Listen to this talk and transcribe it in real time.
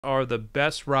are the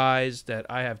best ryes that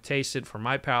I have tasted for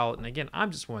my palate. And again,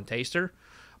 I'm just one taster,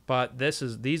 but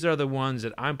these are the ones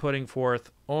that I'm putting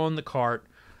forth on the cart.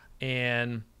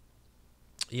 And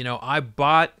you know, I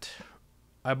bought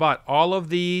all of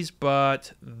these,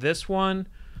 but this one,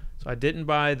 so I didn't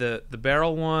buy the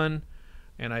barrel one,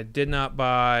 and I did not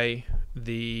buy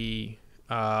the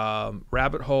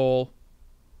rabbit hole,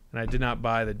 and I did not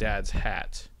buy the dad's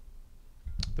hat.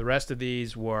 The rest of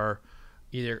these were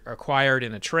either acquired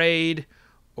in a trade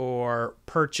or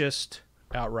purchased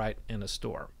outright in a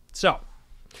store. So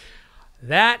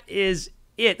that is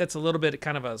it. That's a little bit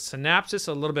kind of a synopsis,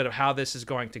 a little bit of how this is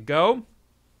going to go.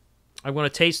 I'm going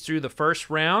to taste through the first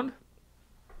round.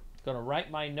 I'm going to write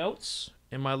my notes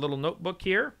in my little notebook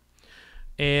here.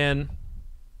 And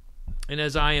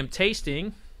as I am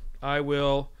tasting, I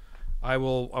will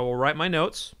write my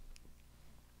notes,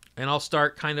 and I'll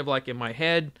start kind of like in my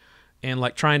head and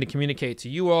like trying to communicate to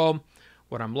you all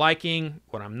what I'm liking,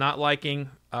 what I'm not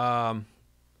liking.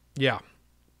 Yeah.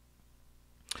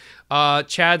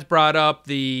 Chad's brought up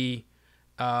the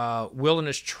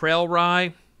Wilderness Trail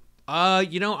Rye.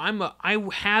 You know, I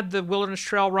had the Wilderness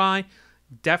Trail Rye,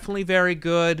 definitely very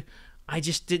good. I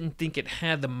just didn't think it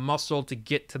had the muscle to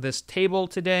get to this table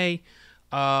today.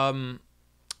 The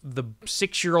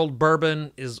 6-year-old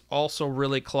bourbon is also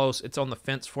really close. It's on the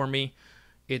fence for me.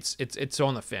 It's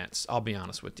on the fence, I'll be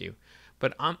honest with you.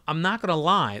 But I'm not gonna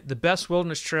lie, the best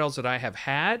Wilderness Trails that I have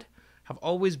had have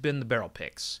always been the barrel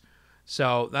picks.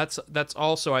 So that's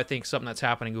also, I think, something that's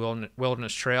happening with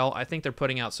Wilderness Trail. I think they're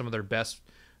putting out some of their best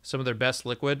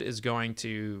liquid is going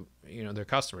to, you know, their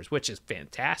customers, which is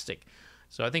fantastic.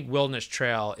 So I think Wilderness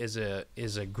Trail is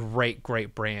a great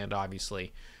brand,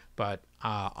 obviously, but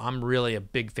I'm really a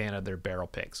big fan of their barrel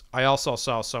picks. I also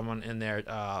saw someone in there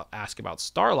ask about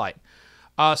Starlight.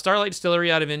 Starlight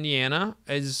Distillery out of Indiana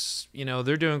is, you know,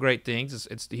 they're doing great things.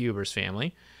 It's the Huber's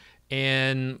family,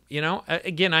 and you know,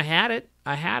 again, I had it,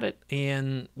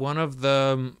 and one of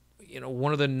the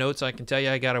notes I can tell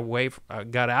you I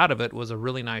got out of it was a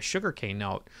really nice sugarcane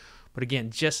note. But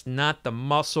again, just not the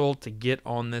muscle to get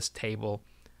on this table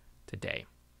today.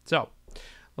 So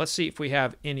let's see if we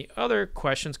have any other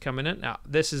questions coming in. Now,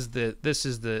 this is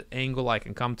the angle I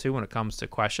can come to when it comes to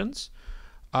questions.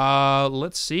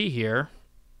 Let's see here.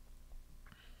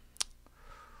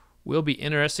 Will be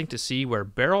interesting to see where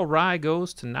barrel rye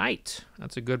goes tonight.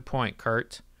 That's a good point,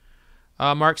 Kurt.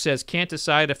 Mark says, can't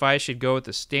decide if I should go with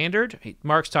the standard.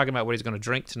 Mark's talking about what he's going to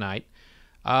drink tonight.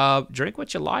 Drink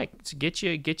what you like. To get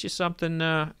you something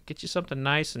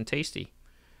nice and tasty.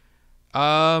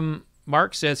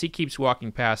 Mark says he keeps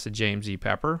walking past the James E.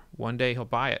 Pepper. One day he'll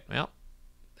buy it. Well,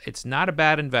 it's not a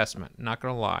bad investment. Not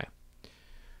going to lie.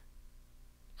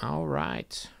 All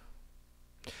right.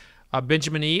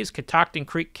 Benjamin E's Catoctin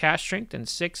Creek Cask Strength and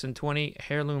 6 and 20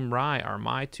 Heirloom Rye are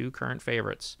my 2 current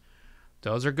favorites.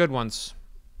 Those are good ones.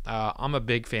 I'm a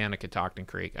big fan of Catoctin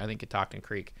Creek. I think Catoctin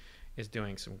Creek is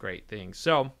doing some great things.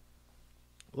 So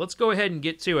let's go ahead and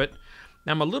get to it.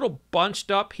 Now, I'm a little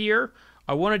bunched up here.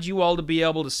 I wanted you all to be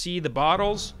able to see the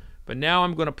bottles, but now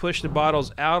I'm going to push the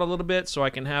bottles out a little bit so I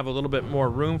can have a little bit more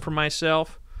room for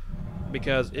myself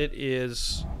because it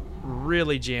is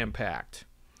really jam-packed.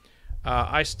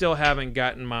 I still haven't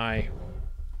gotten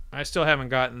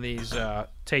these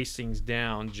tastings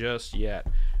down just yet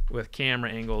with camera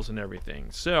angles and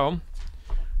everything. So I'm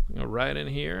going to write in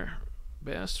here,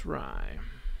 best rye.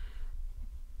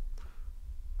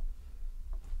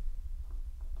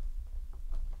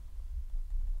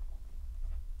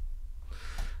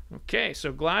 Okay,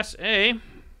 so glass A.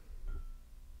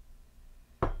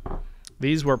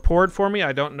 These were poured for me.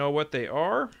 I don't know what they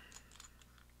are.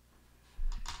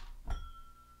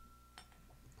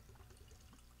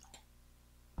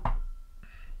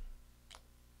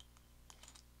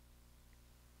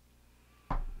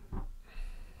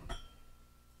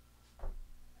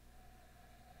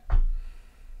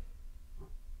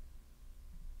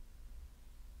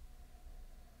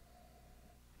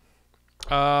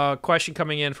 Question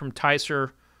coming in from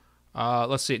Tyser.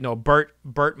 Let's see. No,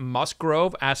 Bert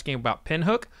Musgrove asking about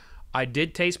Pinhook. I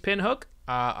did taste Pinhook.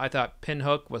 I thought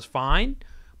Pinhook was fine,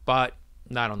 but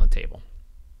not on the table.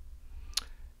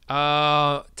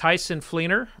 Tyson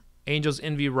Fleener, Angel's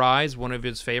Envy Rye is one of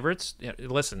his favorites.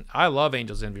 Listen, I love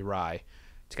Angel's Envy Rye.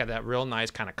 It's got that real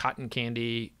nice kind of cotton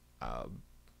candy,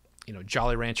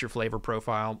 Jolly Rancher flavor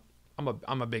profile.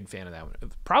 I'm a big fan of that one. The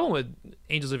problem with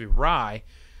Angel's Envy Rye,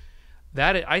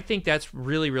 I think that's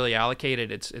really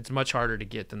allocated. It's much harder to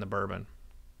get than the bourbon.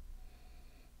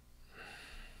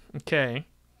 Okay,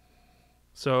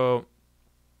 so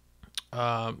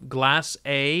glass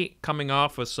A coming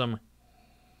off with some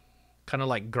kind of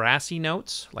like grassy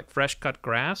notes, like fresh cut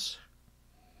grass.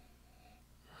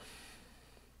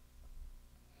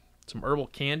 Some herbal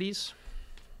candies.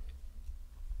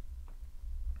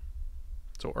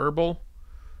 So herbal,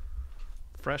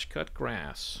 fresh cut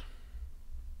grass.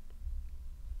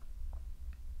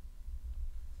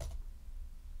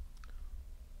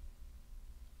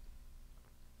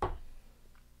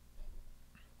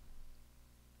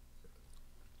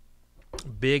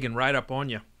 Big and right up on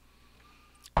you.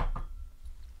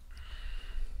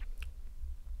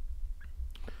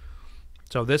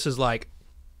 So this is like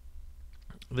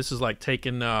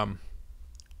taking to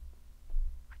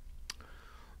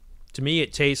me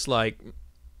it tastes like,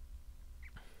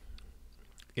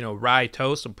 you know, rye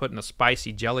toast and putting a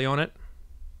spicy jelly on it.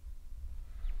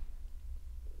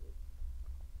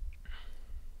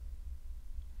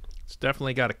 It's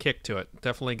definitely got a kick to it.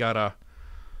 Definitely got a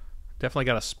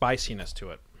spiciness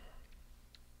to it.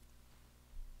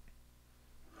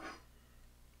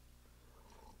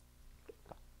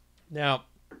 Now,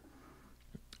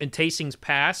 in tastings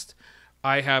past,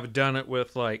 I have done it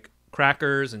with like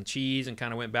crackers and cheese and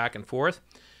kind of went back and forth.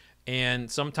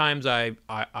 And sometimes I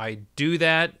do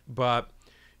that, but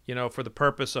you know, for the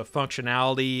purpose of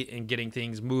functionality and getting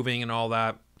things moving and all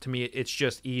that, to me, it's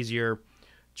just easier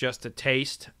just to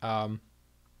taste.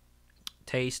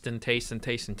 Taste and taste and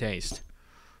taste and taste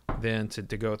than to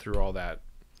go through all that.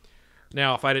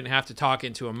 Now, if I didn't have to talk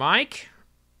into a mic,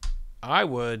 I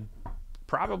would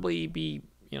probably be,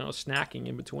 you know, snacking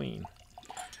in between.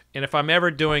 And if I'm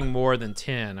ever doing more than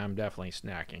 10, I'm definitely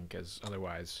snacking, because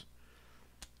otherwise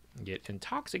you get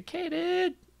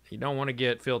intoxicated. You don't want to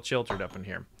get Phil Chiltered up in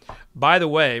here. By the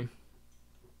way,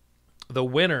 the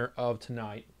winner of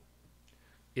tonight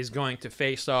is going to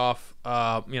face off,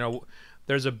 you know,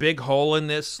 there's a big hole in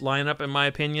this lineup, in my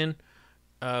opinion,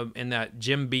 in that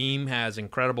Jim Beam has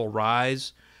incredible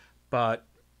ryes, but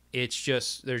it's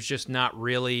just, there's just not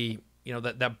really, you know,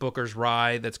 that Booker's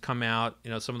rye that's come out,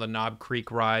 you know, some of the Knob Creek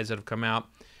ryes that have come out.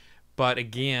 But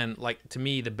again, like, to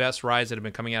me, the best ryes that have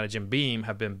been coming out of Jim Beam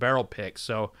have been barrel picks.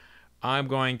 So I'm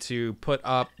going to put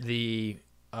up the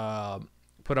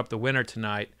winner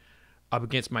tonight up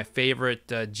against my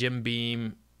favorite Jim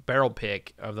Beam barrel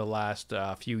pick of the last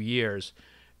few years.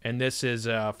 And this is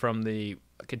from the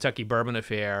Kentucky Bourbon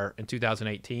Affair in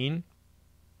 2018.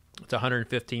 It's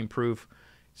 115 proof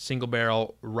single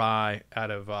barrel rye out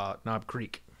of Knob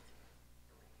Creek.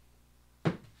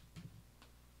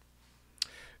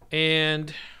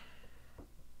 And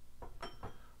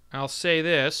I'll say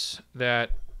this,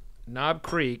 that Knob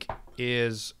Creek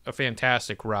is a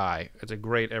fantastic rye. It's a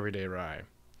great everyday rye.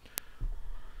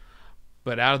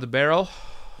 But out of the barrel,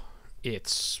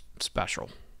 it's special.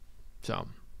 So,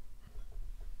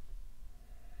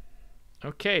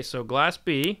 okay, so Glass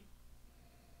B.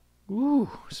 Ooh,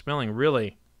 smelling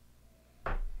really,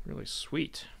 really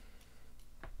sweet.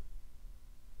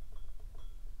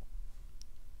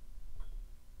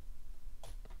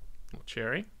 Little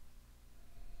cherry.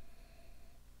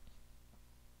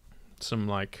 Some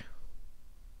like,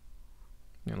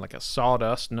 you know, like a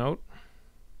sawdust note.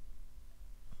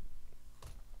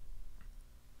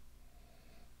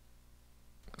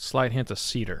 A slight hint of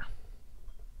cedar.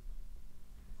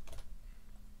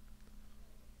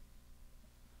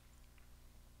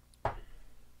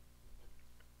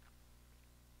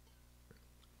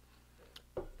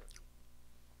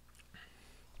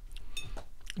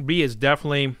 B is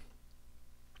definitely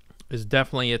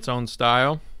its own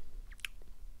style.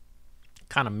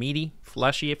 Kind of meaty,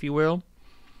 fleshy, if you will.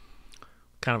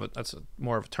 Kind of that's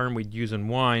more of a term we'd use in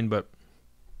wine, but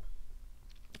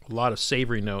a lot of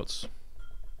savory notes.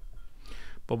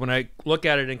 But when I look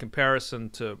at it in comparison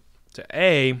to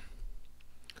A,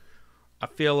 I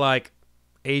feel like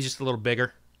A is just a little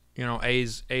bigger. You know,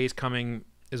 A's is bringing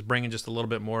just a little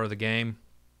bit more of the game.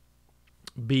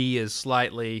 B is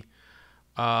slightly,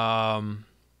 it's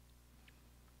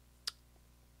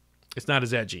not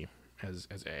as edgy as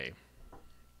A.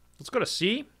 Let's go to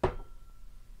C.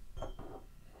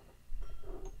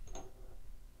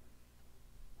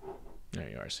 There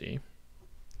you are, C.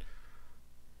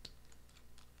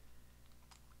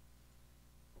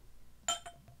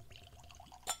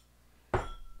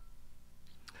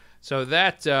 So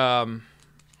that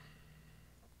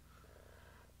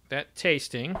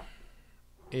tasting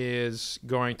is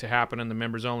going to happen in the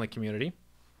members only community.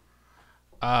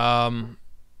 And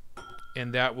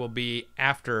that will be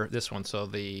after this one. So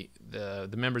the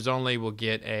members only will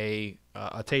get a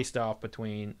taste off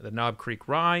between the Knob Creek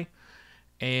Rye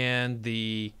and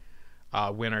the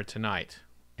winner tonight.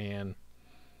 And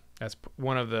that's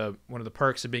one of the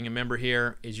perks of being a member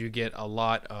here, is you get a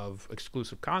lot of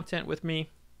exclusive content with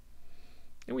me.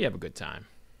 and we have a good time.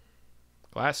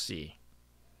 Glass C.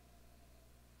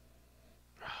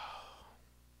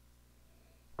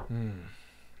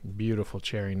 Beautiful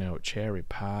cherry note. Cherry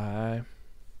pie.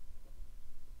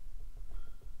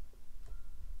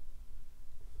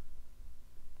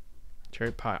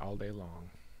 Cherry pie all day long.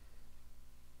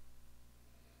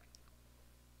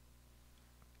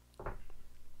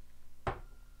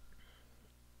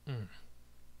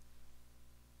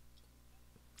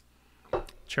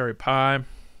 Cherry pie.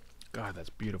 God, that's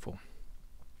beautiful.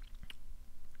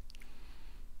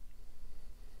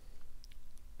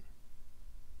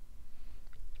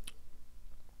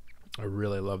 I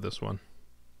really love this one.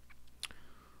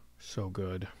 So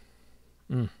good.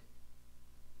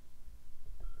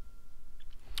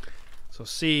 So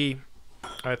C,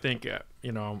 I think,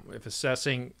 if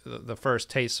assessing the first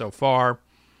taste so far,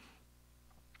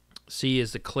 C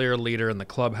is the clear leader in the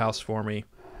clubhouse for me.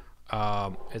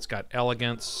 It's got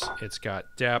elegance, it's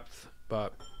got depth,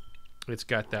 but it's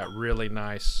got that really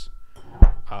nice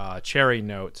cherry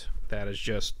note that is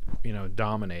just,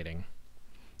 dominating.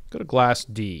 Go to glass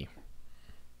D.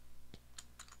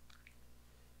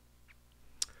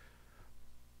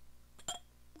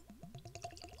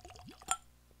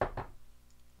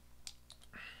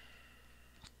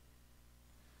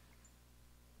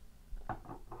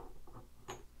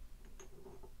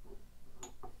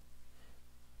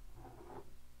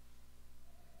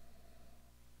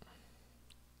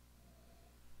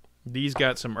 D's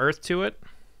got some earth to it.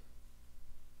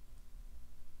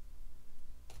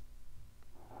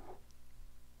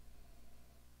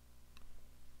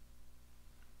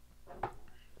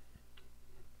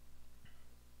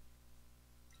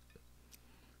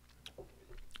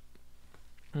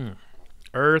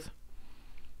 Earth,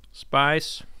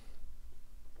 spice,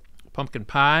 pumpkin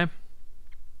pie.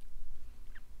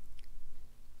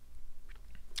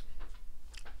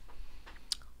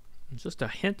 Just a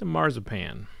hint of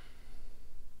marzipan.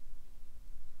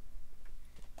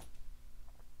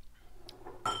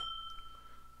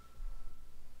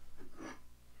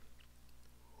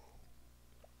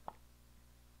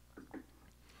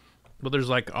 But there's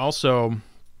like also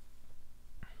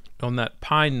on that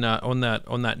pine nut, on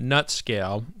that nut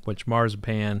scale, which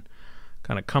marzipan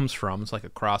kind of comes from. It's like a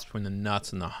cross between the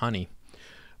nuts and the honey.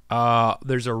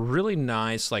 There's a really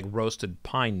nice like roasted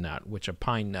pine nut, which a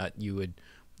pine nut you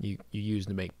use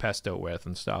to make pesto with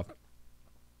and stuff.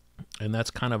 And that's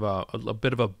kind of a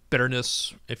bit of a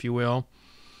bitterness, if you will.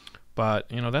 But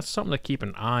that's something to keep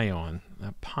an eye on.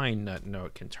 That pine nut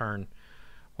note can turn.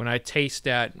 When I taste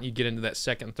that, you get into that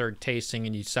second, third tasting,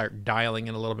 and you start dialing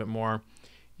in a little bit more.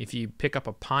 If you pick up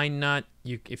a pine nut,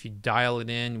 if you dial it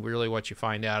in, really what you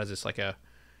find out is it's like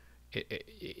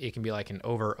it can be like an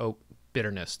over oak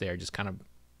bitterness there, just kind of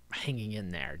hanging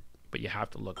in there, but you have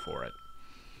to look for it.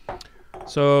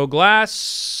 So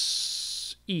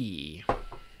glass E.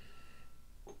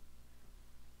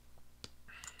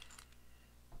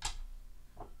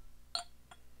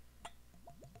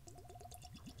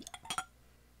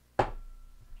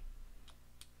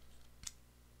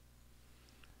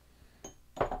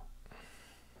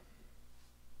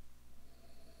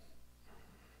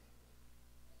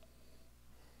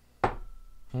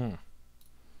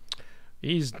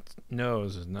 E's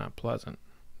nose is not pleasant.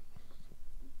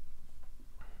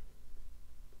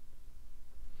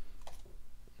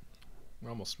 It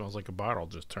almost smells like a bottle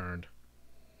just turned.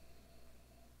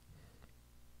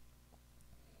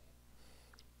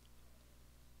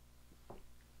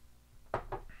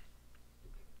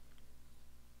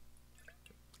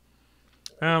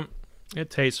 It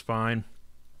tastes fine.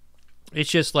 It's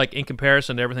just like in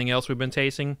comparison to everything else we've been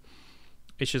tasting,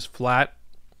 it's just flat.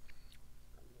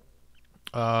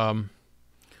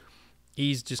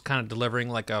 He's just kind of delivering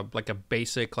like a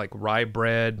basic like rye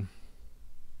bread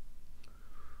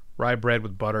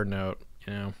with butter note,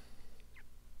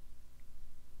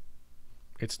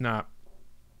 It's not.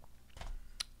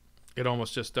 It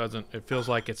almost just doesn't. It feels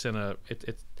like it's in a.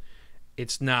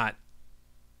 It's not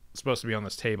supposed to be on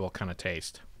this table kind of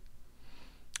taste.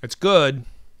 It's good,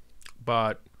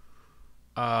 but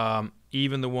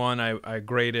even the one I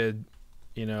graded,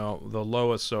 the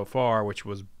lowest so far, which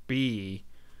was B.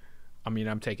 I mean,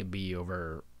 I'm taking B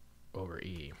over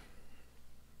E.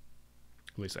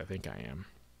 At least I think I am.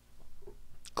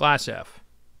 Glass F.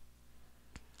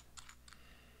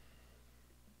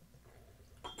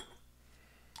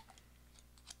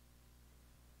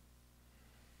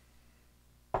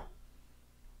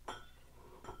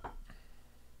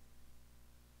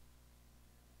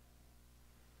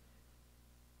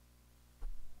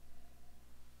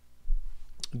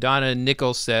 Donna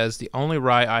Nichols says, the only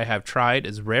rye I have tried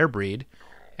is Rare Breed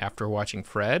After watching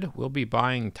Fred, we'll be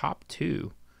buying top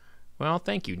 2. Well,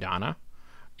 thank you, Donna.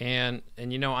 And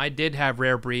you know, I did have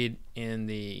rare breed in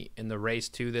the race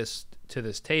to this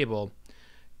table,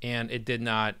 and it did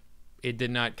not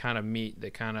kind of meet the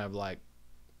kind of like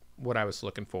what I was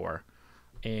looking for.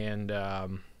 And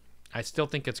I still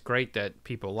think it's great that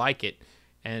people like it,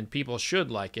 and people should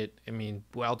like it. I mean,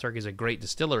 Wild Turkey is a great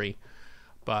distillery,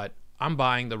 but I'm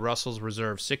buying the Russell's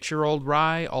Reserve 6-year-old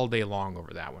rye all day long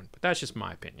over that one. But that's just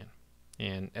my opinion,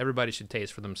 and everybody should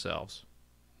taste for themselves.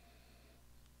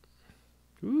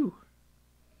 Ooh.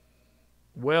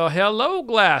 Well, hello,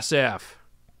 Glass F.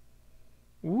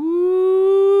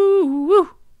 Woo! Woo.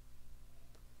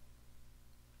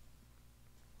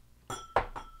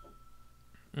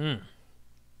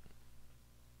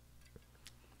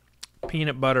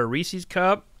 Peanut butter Reese's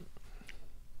Cup.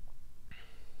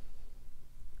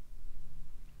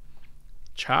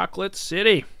 Chocolate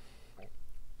City.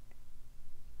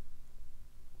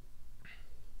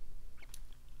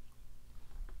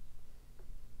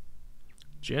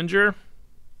 Ginger.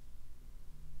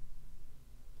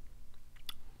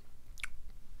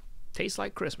 Tastes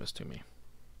like Christmas to me.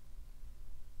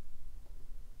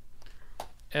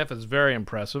 F is very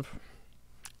impressive.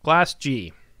 Glass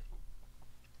G.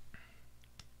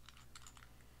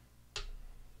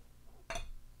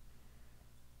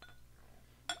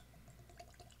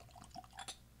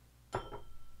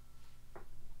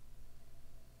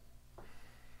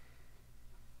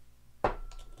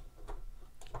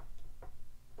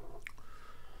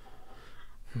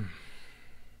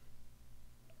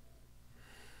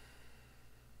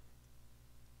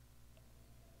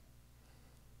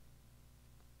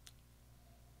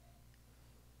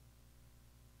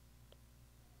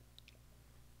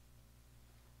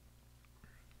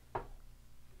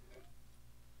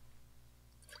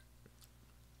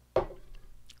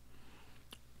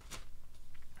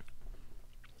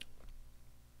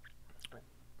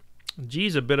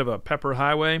 G's a bit of a pepper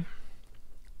highway.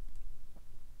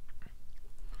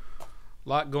 A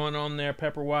lot going on there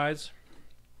pepper-wise.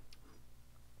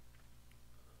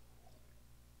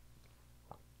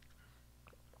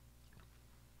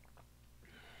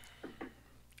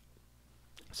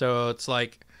 So it's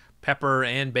like pepper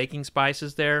and baking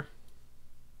spices there.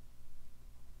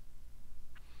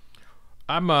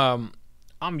 I'm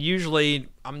usually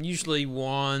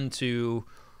one to,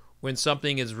 when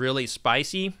something is really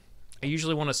spicy, I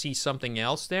usually want to see something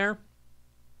else there.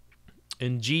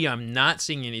 In G, I'm not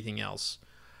seeing anything else.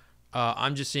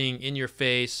 I'm just seeing in your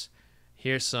face,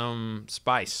 here's some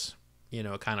spice, you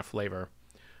know, kind of flavor.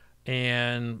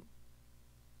 And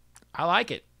I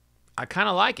like it. I kind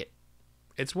of like it.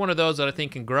 It's one of those that I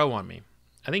think can grow on me.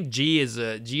 I think G is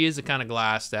the kind of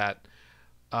glass that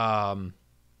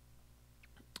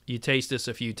you taste this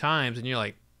a few times and you're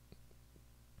like,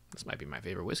 this might be my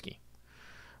favorite whiskey.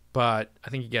 But I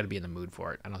think you got to be in the mood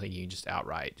for it. I don't think you can just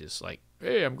outright just like,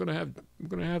 hey, I'm gonna have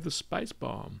the spice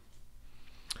bomb.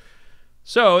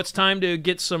 So it's time to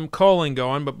get some calling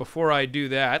going. But before I do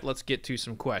that, let's get to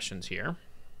some questions here.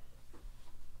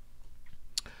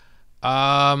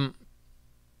 Hurdley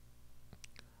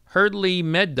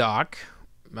Murdoch,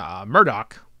 not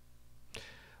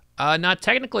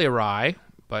technically a rye,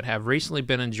 but have recently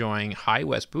been enjoying High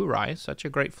West Boo Rye. Such a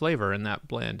great flavor in that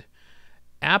blend.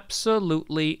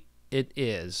 Absolutely, it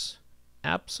is.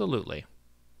 Absolutely.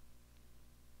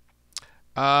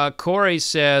 Corey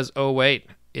says, oh, wait,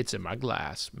 it's in my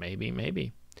glass.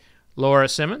 Maybe. Laura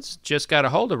Simmons just got a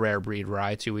hold of Rare Breed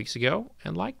Rye 2 weeks ago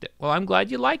and liked it. Well, I'm glad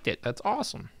you liked it. That's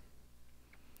awesome.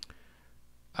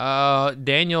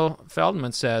 Daniel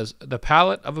Feldman says, the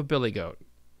palate of a billy goat.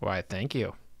 Why, thank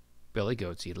you. Billy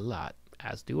goats eat a lot,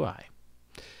 as do I.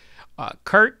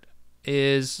 Kurt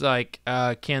is like,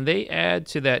 can they add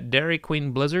to that Dairy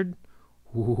Queen Blizzard?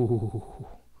 Ooh,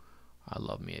 I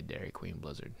love me a Dairy Queen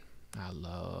Blizzard.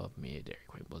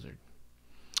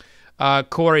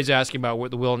 Corey's asking about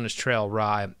what the Wilderness Trail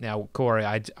Rye. Now, Corey,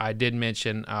 I did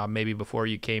mention maybe before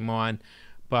you came on,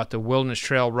 but the Wilderness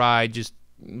Trail Rye just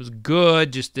was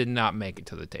good, just did not make it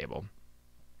to the table.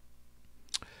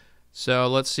 So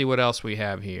let's see what else we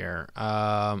have here.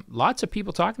 Lots of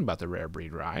people talking about the Rare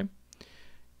Breed Rye.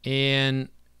 And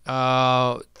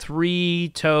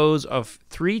Three Toes of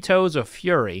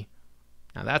Fury.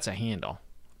 Now that's a handle.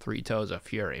 3 Toes of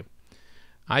Fury.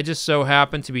 I just so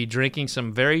happen to be drinking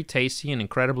some very tasty and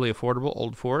incredibly affordable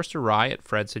Old Forester rye at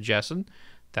Fred's suggestion.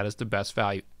 That is the best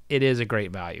value. It is a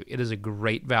great value. It is a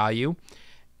great value.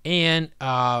 And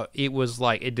it was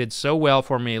like, it did so well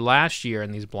for me last year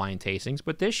in these blind tastings,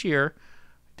 but this year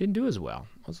it didn't do as well.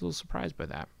 I was a little surprised by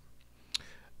that.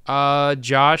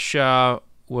 Josh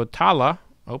Watala,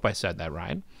 I hope I said that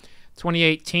right,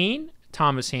 2018,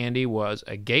 Thomas Handy was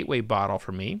a gateway bottle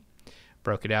for me.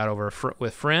 Broke it out over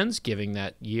with friends, giving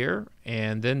that year,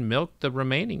 and then milked the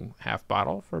remaining half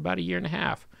bottle for about a year and a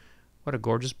half. What a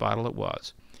gorgeous bottle it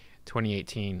was.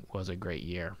 2018 was a great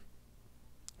year.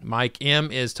 Mike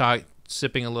M. is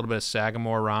sipping a little bit of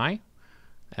Sagamore Rye.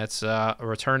 That's a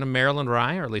return to Maryland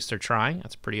Rye, or at least they're trying.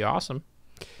 That's pretty awesome.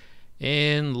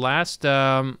 And last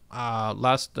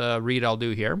read I'll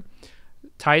do here.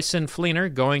 Tyson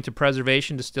Fleener going to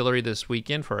Preservation Distillery this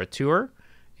weekend for a tour,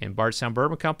 and Bardstown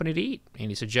Bourbon Company to eat.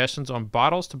 Any suggestions on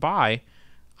bottles to buy?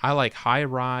 I like high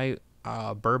rye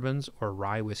bourbons or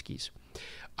rye whiskeys.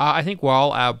 I think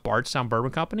while at Bardstown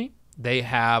Bourbon Company, they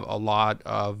have a lot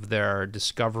of their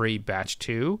Discovery Batch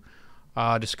 2.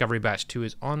 Discovery Batch 2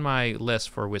 is on my list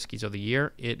for whiskeys of the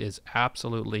year. It is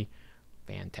absolutely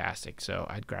fantastic, so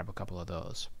I'd grab a couple of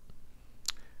those.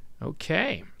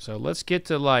 Okay, so let's get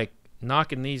to like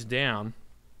knocking these down.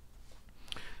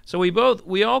 So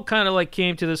we all kind of like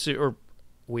came to this, or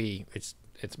it's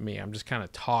me. I'm just kind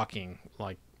of talking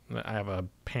like I have a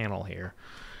panel here.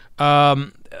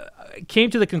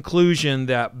 Came to the conclusion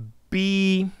that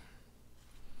B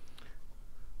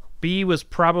was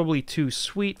probably too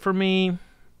sweet for me.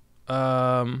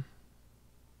 And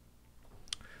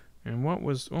what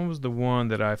was the one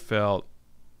that I felt?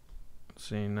 Let's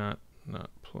see, not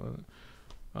pleasant.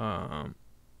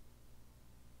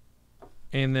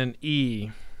 And then E,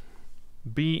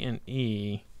 B and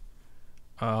E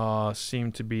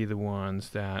seem to be the ones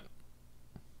that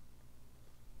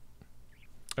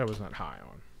I was not high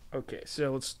on. Okay,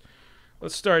 so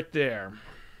let's start there.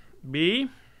 B.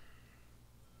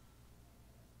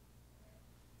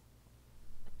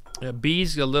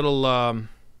 B's a little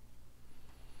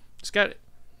it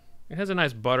has a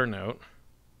nice butter note.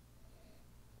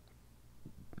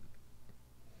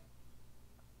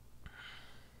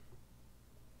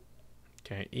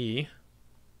 Okay, E.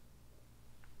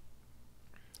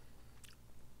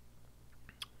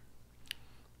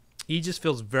 E just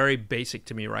feels very basic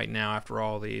to me right now after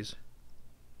all these.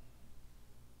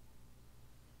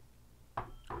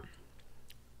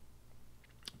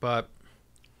 But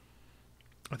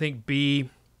I think B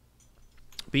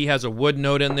has a wood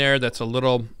note in there that's a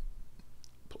little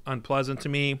unpleasant to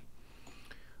me.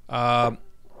 So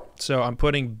I'm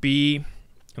putting B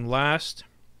in last.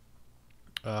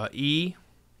 E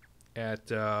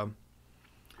at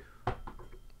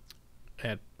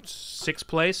sixth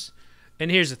place. And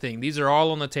here's the thing. These are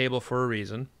all on the table for a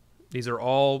reason. These are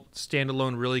all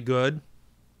standalone really good.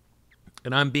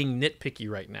 And I'm being nitpicky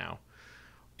right now.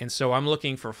 And so I'm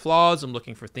looking for flaws. I'm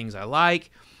looking for things I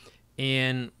like.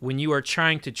 And when you are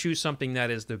trying to choose something that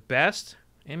is the best,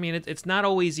 I mean, it's not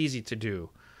always easy to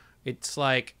do. It's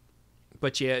like,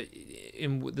 but yeah,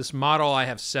 in this model I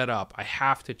have set up, I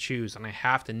have to choose and I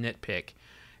have to nitpick.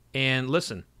 And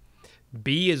listen,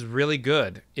 B is really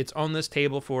good. It's on this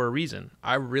table for a reason.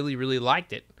 I really, really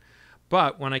liked it.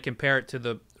 But when I compare it to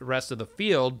the rest of the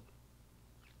field,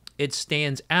 it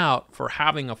stands out for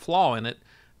having a flaw in it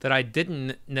that I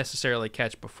didn't necessarily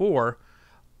catch before,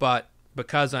 but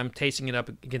because I'm tasting it up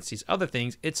against these other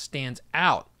things, it stands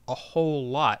out a whole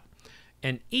lot.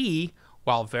 And E,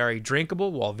 while very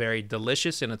drinkable, while very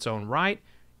delicious in its own right,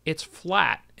 it's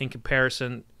flat in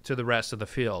comparison to the rest of the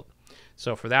field.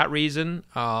 So for that reason,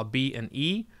 B and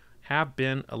E have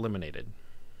been eliminated.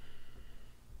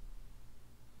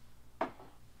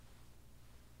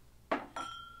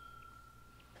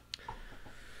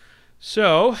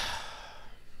 So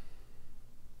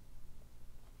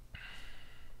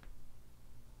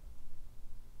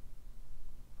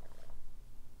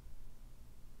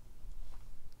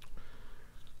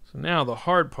now the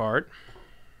hard part.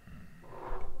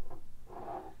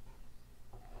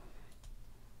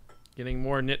 Getting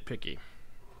more nitpicky.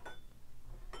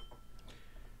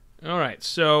 All right,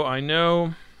 so I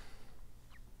know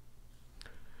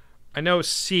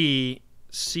C,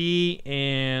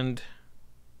 and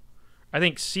I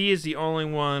think C is the only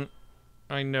one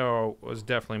I know was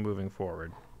definitely moving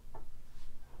forward.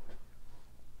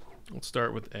 Let's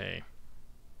start with A.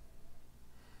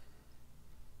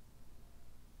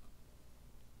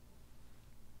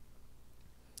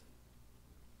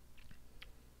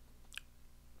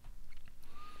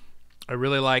 I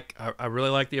really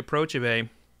like the approach of A.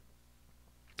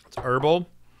 It's herbal,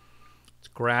 it's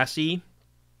grassy,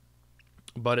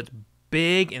 but it's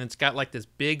big and it's got like this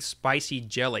big spicy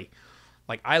jelly.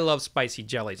 Like I love spicy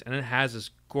jellies, and it has this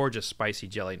gorgeous spicy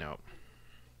jelly note.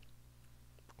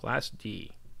 Class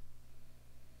D.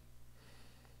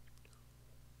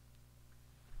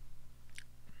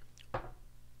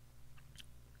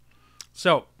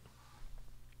 So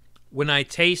when I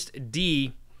taste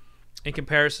D, in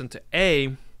comparison to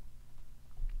A,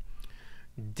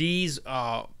 D's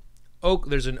oak.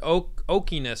 There's an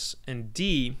oakiness in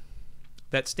D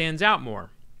that stands out more,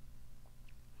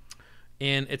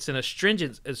 and it's an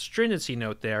astringency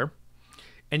note there.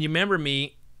 And you remember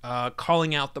me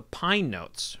calling out the pine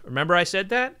notes. Remember I said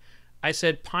that? I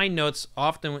said pine notes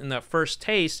often in that first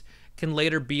taste can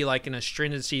later be like an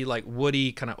astringency, like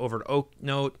woody, kind of over oak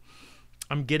note.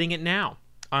 I'm getting it now.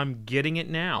 I'm getting it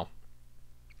now.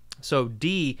 So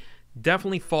D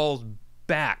definitely falls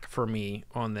back for me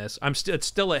on this. It's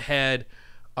still ahead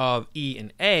of E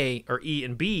and A, or E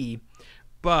and B,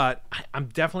 but I'm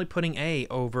definitely putting A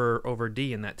over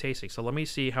D in that tasting. So let me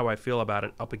see how I feel about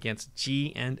it up against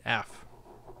G and F.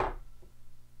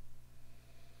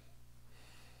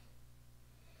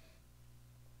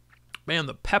 Man,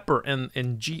 the pepper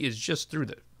in G is just through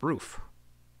the roof.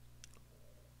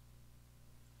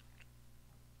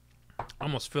 I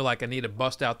almost feel like I need to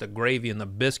bust out the gravy and the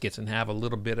biscuits and have a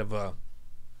little bit of a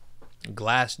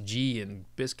glass G and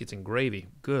biscuits and gravy.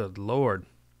 Good Lord.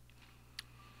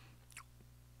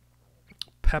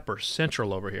 Pepper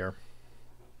central over here.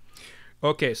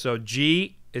 Okay, so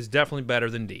G is definitely better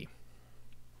than D.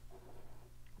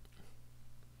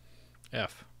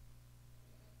 F.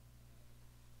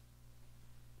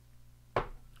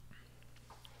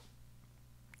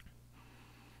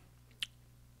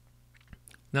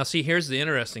 Now, see, here's the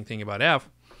interesting thing about F.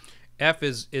 F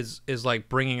is like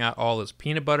bringing out all this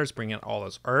peanut butter, it's bringing out all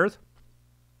this earth,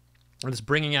 and it's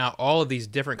bringing out all of these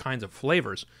different kinds of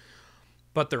flavors.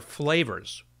 But they're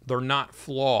flavors. They're not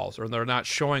flaws, or they're not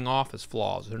showing off as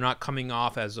flaws. They're not coming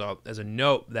off as a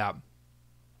note that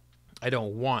I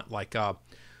don't want, like an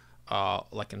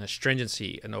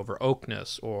astringency, an over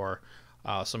oakness, or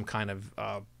some kind of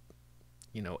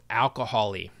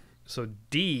alcohol-y. So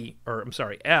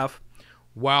F,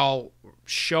 while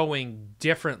showing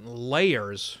different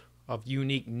layers of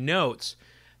unique notes,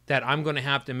 that I'm going to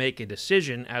have to make a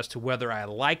decision as to whether I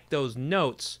like those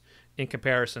notes in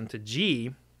comparison to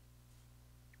G.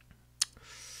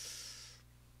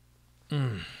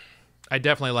 I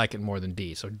definitely like it more than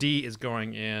D. So D is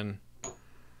going in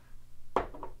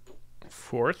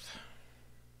 4th,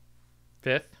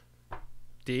 5th,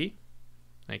 D.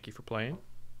 Thank you for playing.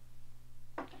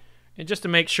 And just to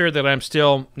make sure that I'm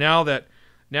still, now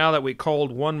that we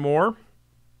called one more,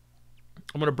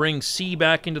 I'm going to bring C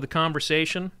back into the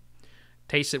conversation,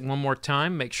 taste it one more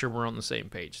time, make sure we're on the same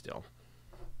page still.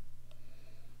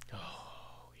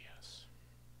 Oh, yes.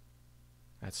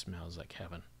 That smells like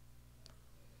heaven.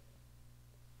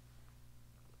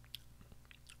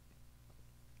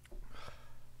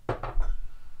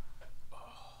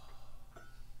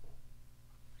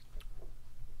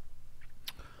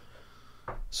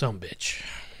 Some bitch.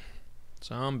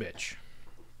 Some bitch.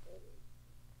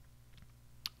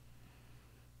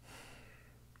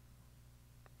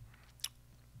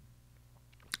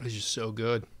 It's just so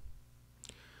good.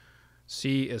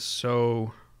 C is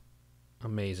so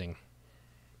amazing.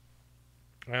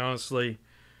 I honestly,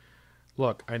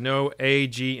 look, I know A,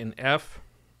 G, and F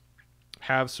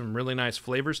have some really nice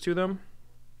flavors to them,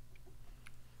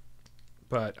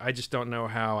 but I just don't know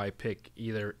how I pick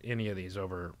any of these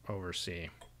over C.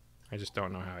 I just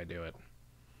don't know how I do it.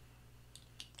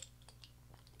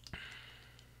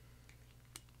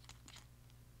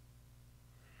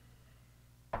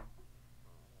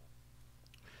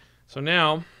 So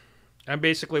now,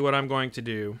 what I'm going to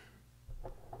do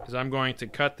is I'm going to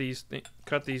cut these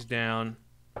down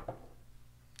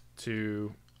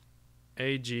to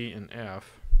A, G, and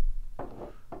F,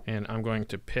 and I'm going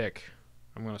to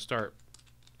start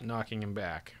knocking them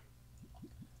back.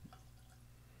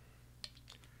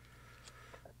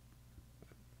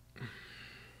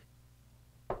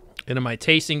 And in my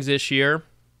tastings this year,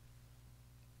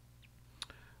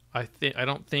 I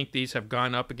don't think these have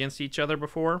gone up against each other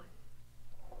before.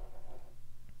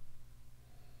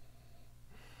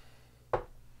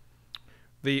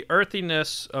 The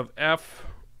earthiness of F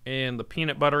and the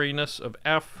peanut butteriness of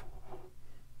F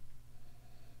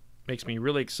makes me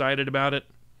really excited about it.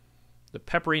 The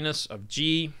pepperiness of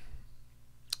G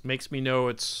makes me know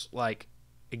it's like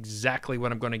exactly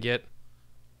what I'm going to get.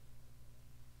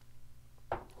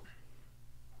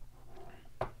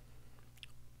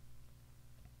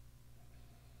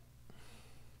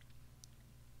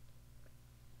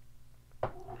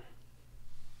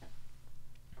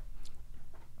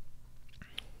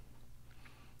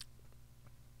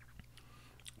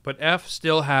 But F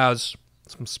still has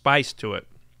some spice to it.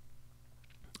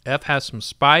 F has some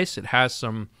spice. It has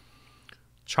some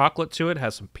chocolate to it. It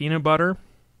has some peanut butter.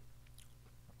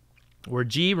 Where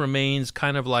G remains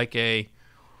kind of like a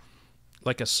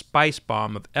like a spice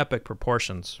bomb of epic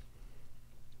proportions.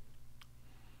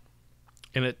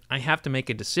 And I have to make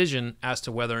a decision as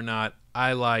to whether or not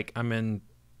I'm in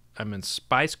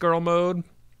Spice Girl mode,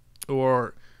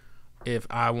 or if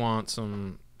I want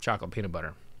some chocolate peanut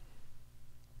butter.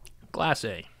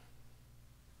 Glacé.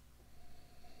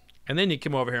 And then you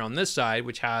come over here on this side,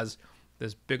 which has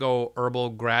this big old herbal,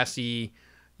 grassy,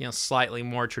 slightly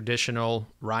more traditional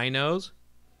rye nose.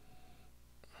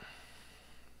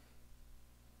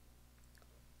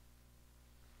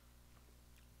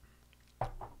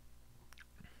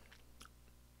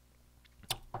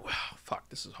 Wow, fuck,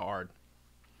 this is hard.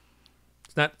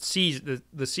 It's not C.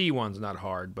 The C one's not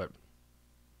hard, but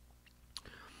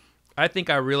I think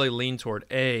I really lean toward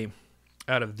A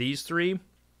out of these three.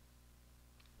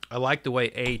 I like the way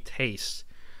A tastes.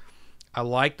 I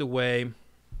like the way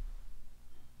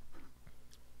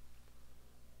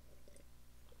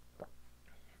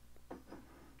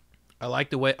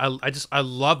I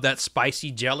love that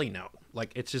spicy jelly note.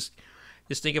 Like, it's just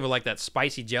think of it like that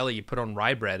spicy jelly you put on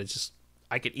rye bread. It's just,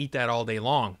 I could eat that all day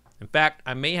long. In fact,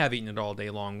 I may have eaten it all day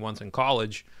long once in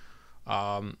college,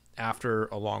 after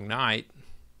a long night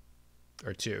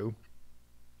or two.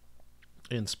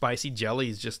 And spicy jelly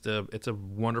is just it's a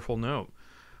wonderful note.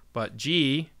 But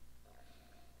G,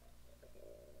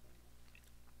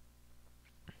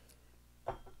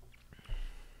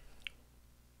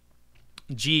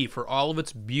 for all of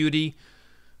its beauty,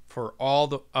 for all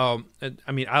the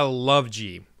I love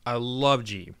G. I love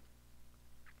G.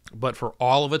 But for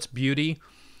all of its beauty,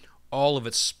 all of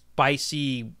its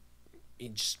spicy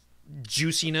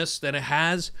juiciness that it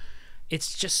has,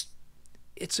 it's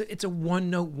a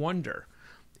one-note wonder.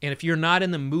 And if you're not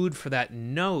in the mood for that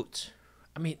note,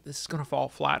 this is going to fall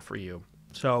flat for you.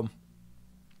 So,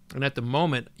 and at the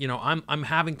moment, I'm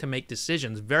having to make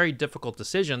decisions, very difficult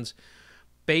decisions,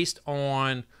 based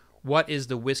on what is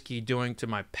the whiskey doing to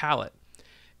my palate.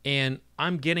 And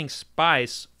I'm getting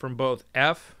spice from both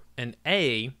F and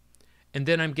A, and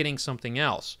then I'm getting something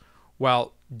else.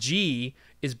 While G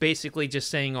is basically just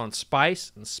saying on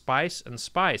spice and spice and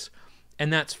spice.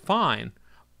 And that's fine,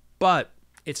 but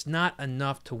it's not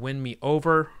enough to win me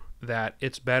over that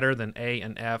it's better than A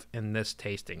and F in this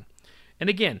tasting. And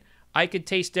again, I could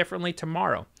taste differently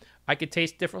tomorrow. I could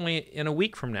taste differently in a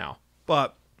week from now.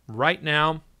 But right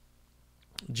now,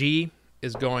 G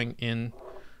is going in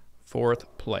 4th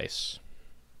place.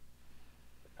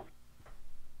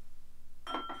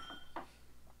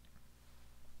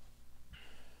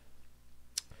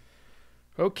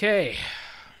 Okay.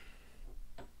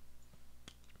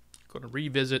 Going to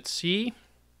revisit C.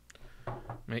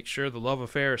 Make sure the love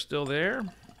affair is still there.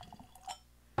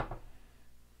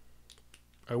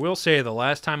 I will say the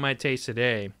last time I tasted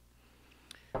A,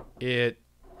 it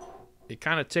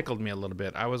kind of tickled me a little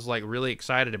bit. I was like really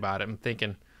excited about it. I'm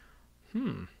thinking,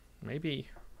 maybe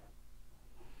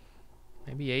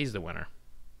A's the winner.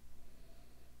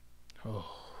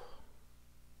 Oh.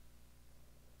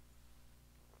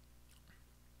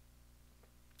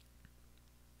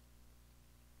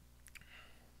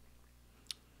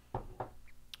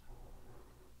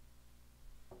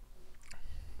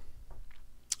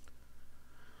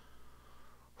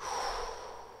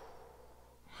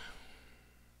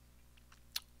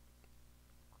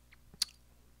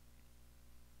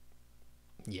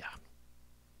 Yeah.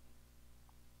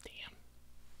 Damn.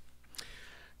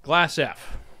 Glass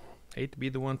F. Hate to be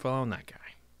the one following that guy.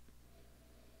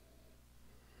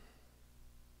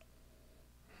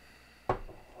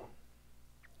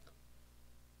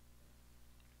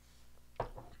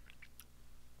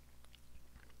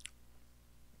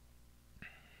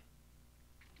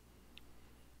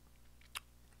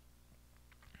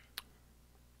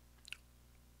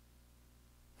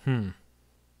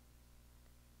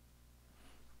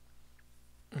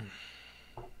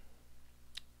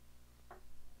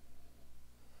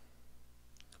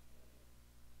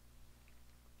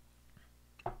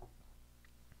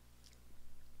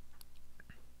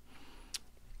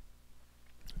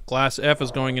 Glass F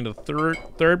is going into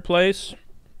third place.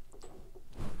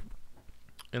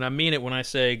 And I mean it when I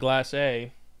say Glass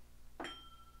A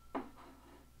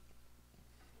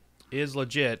is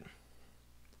legit.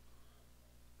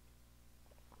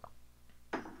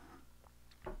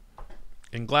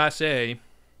 And Glass A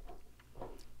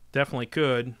definitely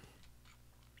could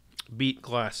beat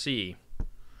Glass C.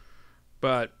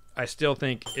 But I still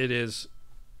think it is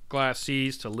Glass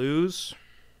C's to lose.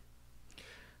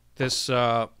 This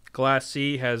Glass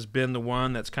C has been the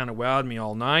one that's kind of wowed me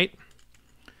all night.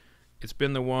 It's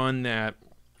been the one that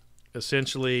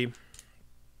essentially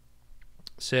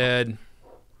said,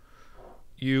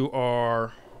 you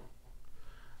are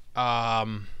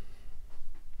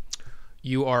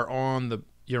you're on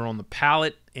the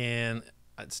palate, and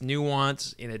it's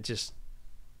nuanced, and it just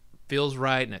feels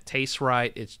right, and it tastes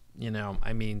right. It's,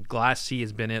 I mean, Glass C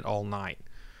has been it all night.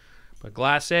 But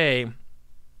Glass A,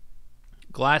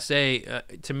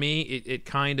 to me, it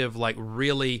kind of like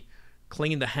really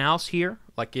cleaned the house here.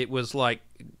 Like, it was like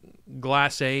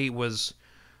Glass A was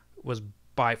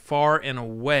by far and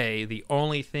away the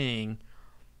only thing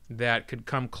that could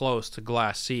come close to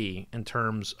Glass C in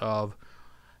terms of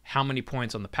how many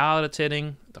points on the palate it's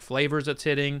hitting, the flavors it's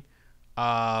hitting,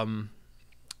 and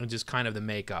just kind of the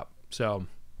makeup. So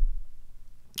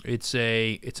it's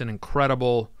an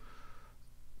incredible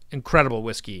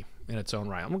whiskey in its own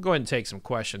right. I'm gonna go ahead and take some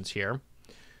questions here.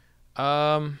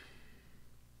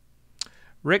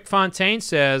 Rick Fontaine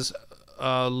says,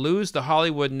 lose the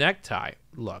Hollywood necktie.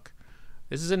 Look,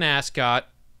 this is an ascot.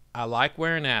 I like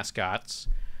wearing ascots.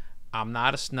 I'm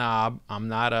not a snob. I'm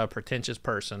not a pretentious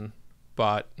person.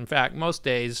 But in fact, most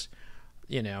days,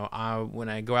 when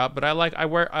I go out, but I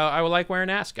like wearing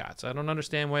ascots. I don't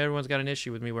understand why everyone's got an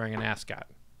issue with me wearing an ascot.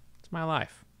 It's my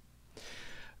life.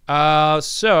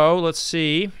 So let's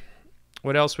see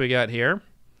what else we got here.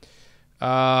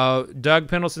 Doug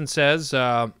Pendleton says,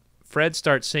 Fred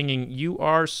starts singing "You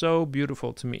Are So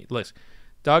Beautiful to Me." Listen,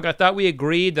 Doug, I thought we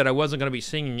agreed that I wasn't going to be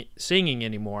singing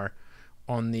anymore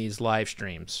on these live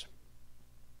streams.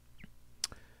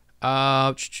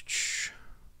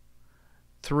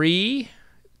 Three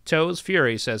Toes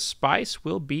Fury says spice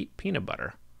will beat peanut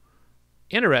butter.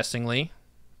 Interestingly,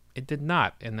 it did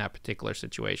not in that particular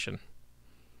situation.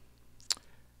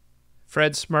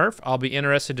 Fred Smurf, I'll be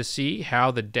interested to see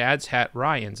how the Dad's Hat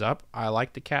Rye ends up. I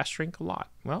like the cask drink a lot.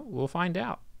 Well, we'll find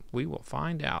out. We will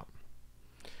find out.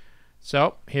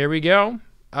 So, here we go.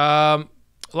 A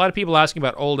lot of people asking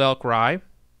about Old Elk Rye.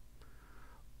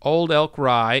 Old Elk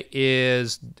Rye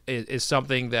is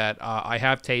something that I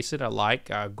have tasted. I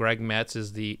like. Greg Metz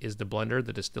is the blender,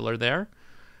 the distiller there.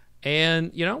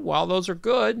 And, while those are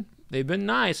good, they've been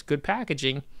nice, good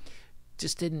packaging,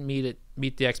 just didn't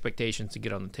meet the expectations to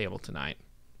get on the table tonight.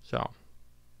 So,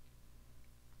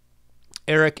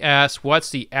 Eric asks, what's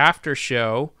the after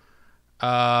show?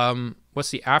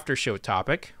 What's the after show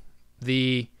topic?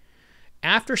 The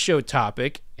after show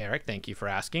topic, Eric, thank you for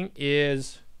asking,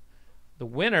 is the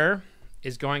winner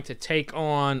is going to take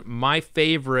on my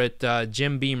favorite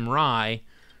Jim Beam Rye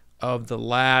of the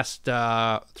last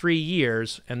 3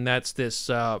 years, and that's this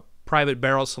private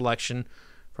barrel selection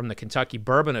from the Kentucky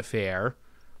Bourbon Affair,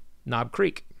 Knob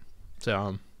Creek.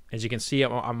 So, as you can see,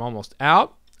 I'm almost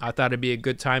out. I thought it'd be a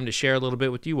good time to share a little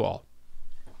bit with you all.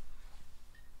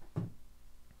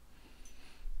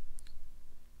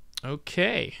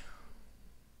 Okay.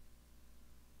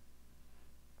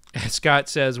 Scott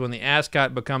says, when the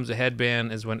ascot becomes a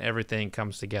headband is when everything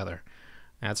comes together.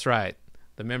 That's right.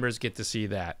 The members get to see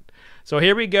that. So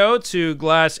here we go to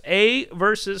Glass A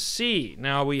versus C.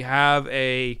 Now we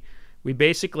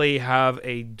basically have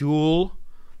a duel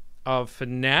of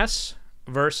finesse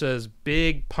versus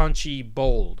big, punchy,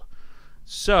 bold.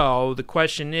 So the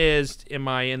question is, am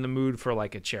I in the mood for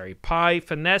like a cherry pie,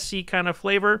 finesse-y kind of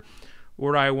flavor?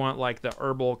 Or do I want like the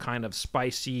herbal kind of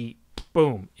spicy,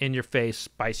 boom, in your face,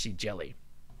 spicy jelly?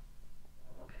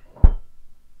 I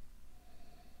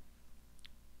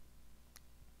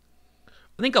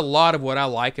think a lot of what I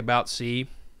like about C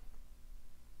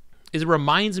is it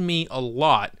reminds me a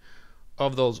lot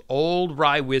of those old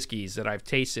rye whiskeys that I've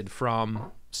tasted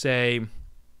from, say,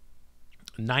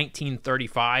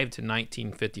 1935 to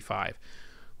 1955,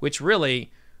 which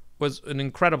really was an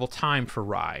incredible time for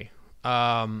rye.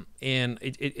 And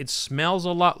it smells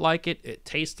a lot like it. It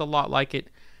tastes a lot like it.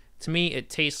 To me, it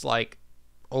tastes like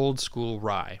old school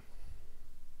rye.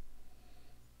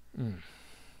 Mm.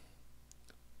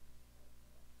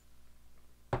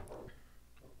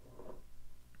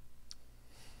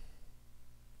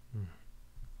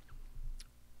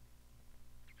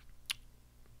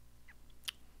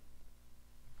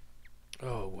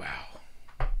 Oh, wow.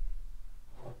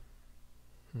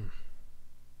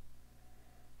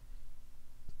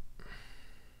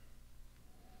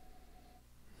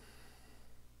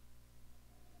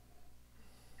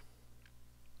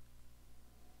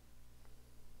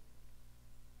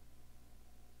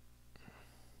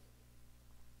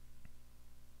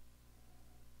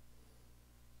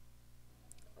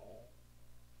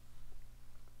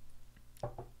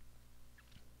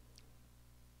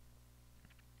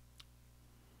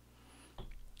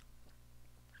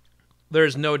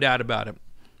 There's no doubt about it.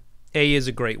 A is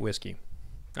a great whiskey.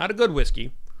 Not a good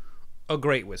whiskey, a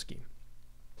great whiskey.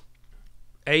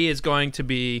 A is going to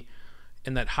be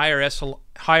in that higher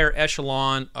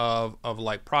echelon of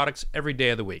like products every day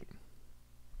of the week.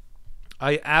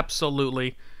 I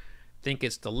absolutely think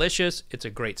it's delicious. It's a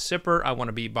great sipper. I want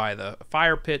to be by the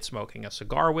fire pit smoking a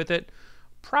cigar with it.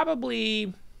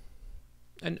 Probably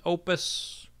an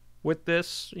opus with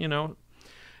this, you know.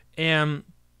 And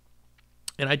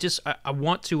I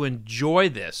want to enjoy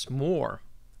this more.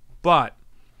 But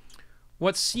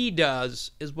what C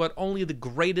does is what only the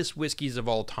greatest whiskeys of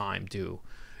all time do.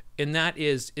 And that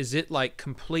is it like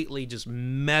completely just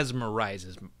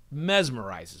mesmerizes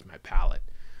my palate.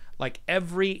 Like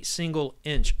every single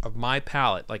inch of my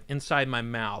palate, like inside my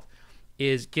mouth,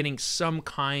 is getting some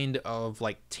kind of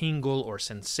like tingle or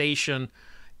sensation,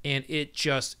 and it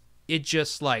just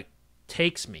like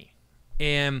takes me.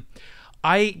 And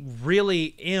I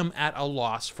really am at a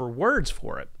loss for words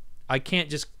for it. I can't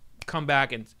just come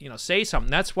back and, you know, say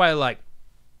something. That's why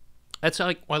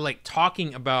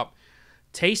talking about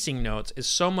tasting notes is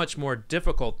so much more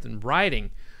difficult than writing.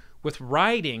 With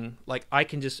writing, like I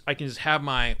can just have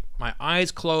my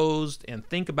eyes closed and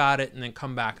think about it and then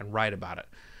come back and write about it.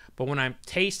 But when I'm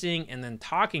tasting and then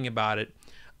talking about it,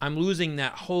 I'm losing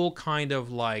that whole kind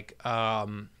of like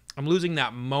I'm losing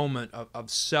that moment of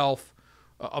self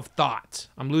of thought.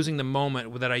 I'm losing the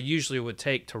moment that I usually would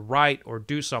take to write or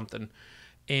do something.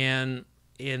 And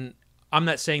I'm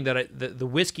not saying that the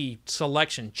whiskey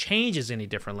selection changes any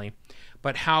differently,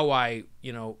 but how I,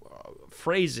 you know,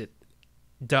 phrase it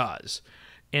does.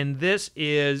 And this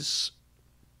is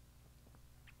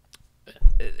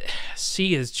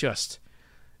C is just,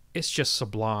 it's just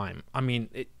sublime. I mean,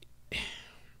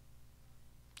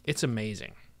 it's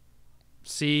amazing.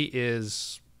 C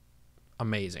is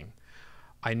amazing.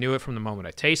 I knew it from the moment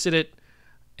I tasted it,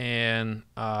 and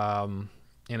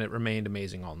it remained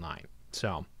amazing all night.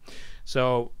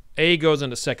 So A goes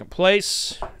into second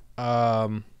place,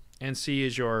 and C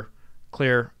is your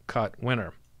clear-cut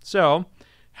winner. So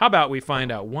how about we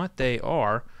find out what they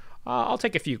are? I'll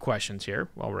take a few questions here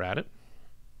while we're at it.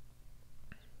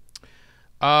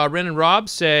 Ren and Rob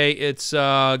say it's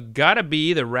gotta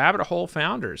be the Rabbit Hole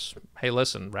Founders. Hey,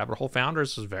 listen, Rabbit Hole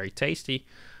Founders is very tasty.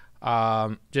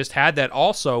 Just had that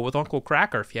also with Uncle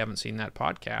Cracker, if you haven't seen that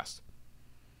podcast.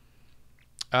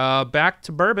 Back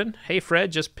to bourbon. Hey,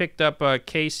 Fred, just picked up a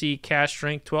KC Cash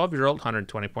Drink 12-year-old,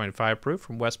 120.5 proof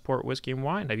from Westport Whiskey and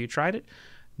Wine. Have you tried it?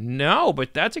 No,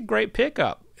 but that's a great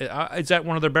pickup. Is that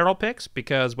one of their barrel picks?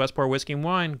 Because Westport Whiskey and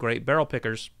Wine, great barrel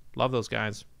pickers. Love those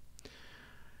guys.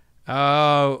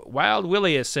 Wild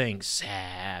Willie is saying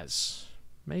Saz.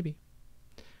 Maybe.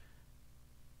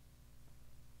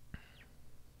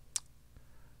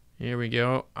 Here we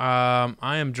go.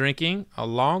 I am drinking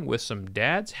along with some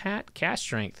Dad's Hat Cask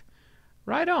Strength.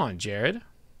 Right on, Jared.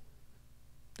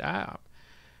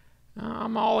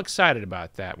 I'm all excited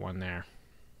about that one there.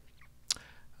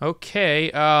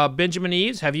 Okay, Benjamin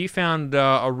Eves, have you found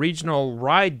a regional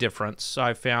rye difference?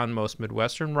 I found most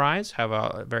Midwestern ryes have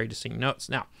a very distinct notes.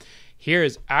 Now, here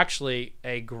is actually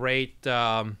a great,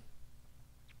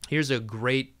 here's a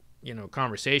great, you know,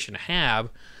 conversation to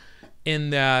have, in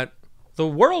that the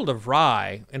world of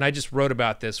rye, and I just wrote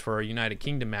about this for a United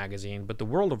Kingdom magazine, but the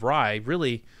world of rye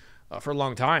really, for a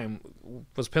long time,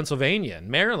 was Pennsylvania and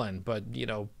Maryland, but you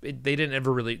know, they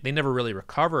never really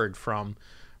recovered from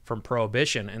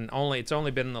Prohibition, and it's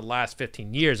only been in the last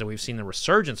 15 years that we've seen the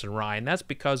resurgence in rye, and that's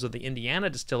because of the Indiana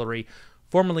distillery,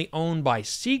 formerly owned by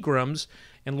Seagram's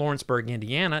in Lawrenceburg,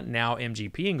 Indiana, now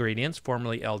MGP Ingredients,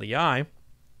 formerly LDI.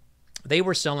 They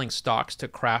were selling stocks to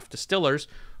craft distillers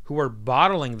who were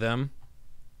bottling them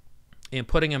and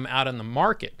putting them out in the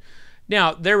market.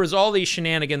 Now, there was all these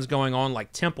shenanigans going on,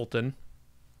 like Templeton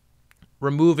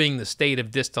removing the state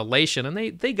of distillation, and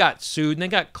they got sued and they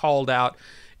got called out.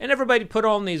 And everybody put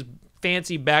on these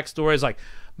fancy backstories like,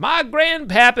 my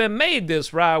grandpappy made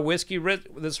this rye whiskey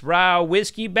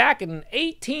back in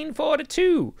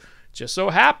 1842. Just so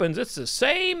happens it's the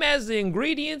same as the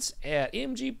ingredients at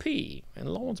MGP in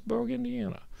Lawrenceburg,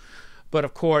 Indiana. But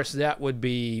of course, that would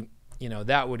be, you know,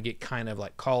 that would get kind of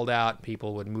like called out.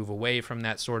 People would move away from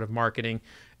that sort of marketing.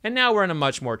 And now we're in a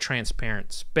much more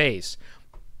transparent space.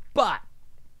 But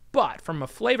from a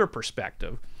flavor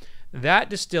perspective, that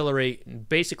distillery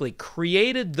basically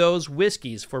created those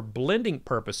whiskeys for blending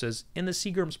purposes in the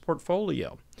Seagram's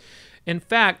portfolio. In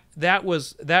fact, that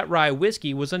rye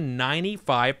whiskey was a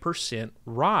 95%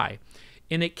 rye,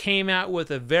 and it came out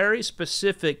with a very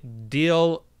specific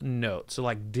dill note. So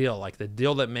like dill, like the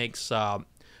dill that makes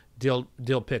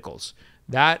dill pickles.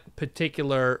 That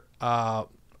particular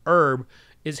herb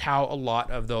is how a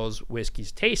lot of those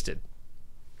whiskeys tasted.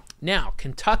 Now,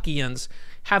 Kentuckians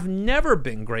have never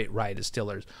been great rye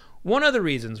distillers. One of the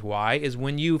reasons why is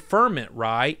when you ferment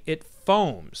rye, it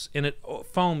foams, and it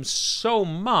foams so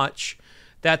much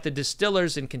that the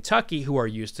distillers in Kentucky who are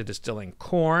used to distilling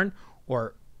corn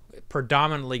or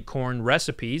predominantly corn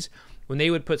recipes, when they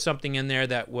would put something in there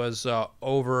that was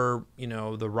over,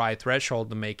 the rye threshold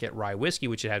to make it rye whiskey,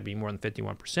 which it had to be more than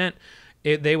 51%,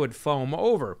 they would foam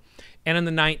over. And in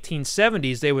the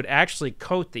 1970s, they would actually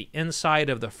coat the inside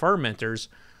of the fermenters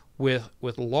with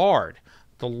lard.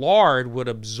 The lard would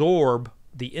absorb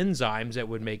the enzymes that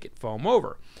would make it foam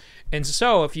over. And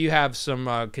so if you have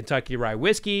some Kentucky rye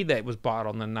whiskey that was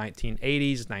bottled in the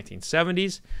 1980s,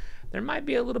 1970s, there might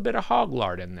be a little bit of hog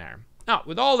lard in there. Now,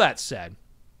 with all that said,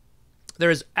 there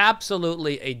is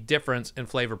absolutely a difference in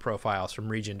flavor profiles from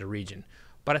region to region.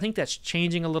 But I think that's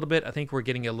changing a little bit. I think we're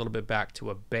getting a little bit back to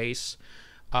a base.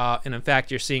 And in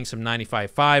fact, you're seeing some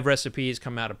 95.5 recipes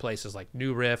come out of places like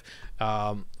New Riff,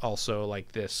 also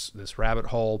like this Rabbit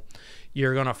Hole.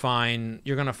 You're gonna find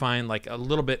like a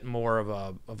little bit more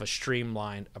of a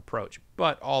streamlined approach.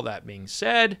 But all that being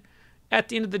said, at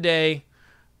the end of the day,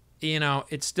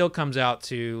 it still comes out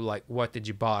to like, what did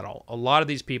you bottle? A lot of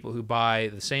these people who buy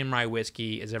the same rye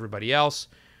whiskey as everybody else,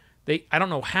 I don't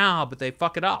know how, but they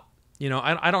fuck it up.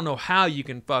 I don't know how you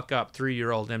can fuck up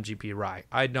 3-year-old MGP rye.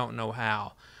 I don't know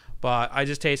how. But I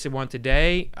just tasted one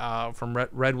today from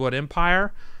Redwood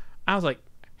Empire. I was like,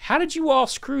 how did you all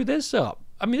screw this up?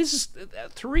 I mean, this is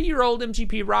 3-year-old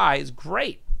MGP rye is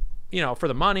great, for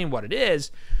the money and what it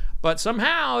is. But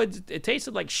somehow it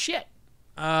tasted like shit.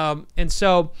 And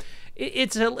so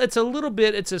it's a little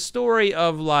bit, it's a story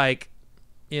of like,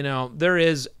 there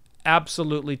is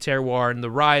absolutely terroir, and the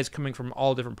rye is coming from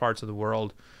all different parts of the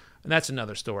world. And that's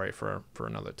another story for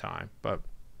another time. But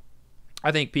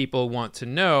I think people want to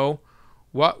know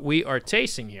what we are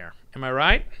tasting here. Am I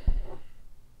right?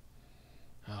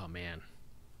 Oh, man.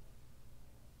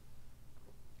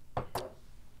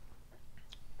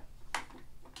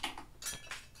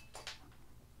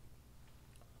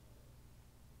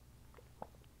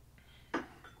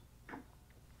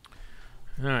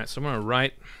 All right, so I'm going to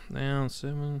write down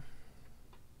 7.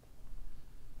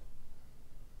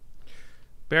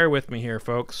 Bear with me here,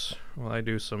 folks, while I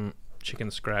do some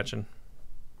chicken scratching.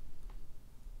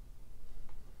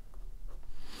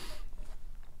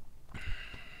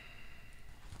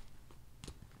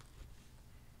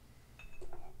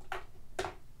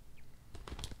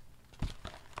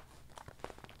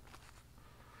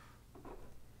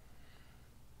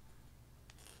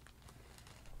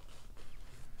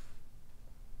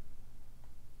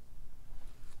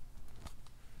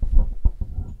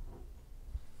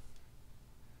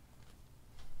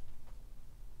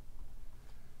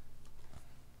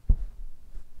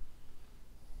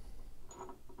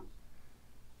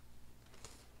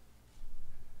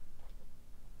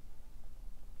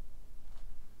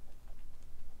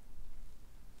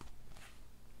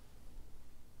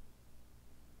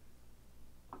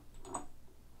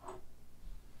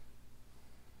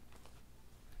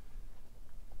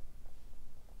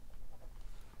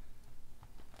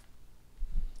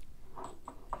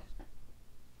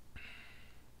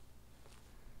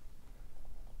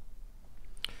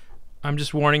 I'm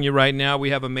just warning you right now, we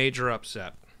have a major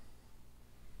upset.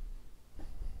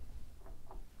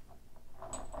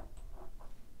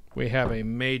 We have a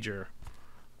major,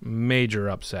 major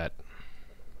upset.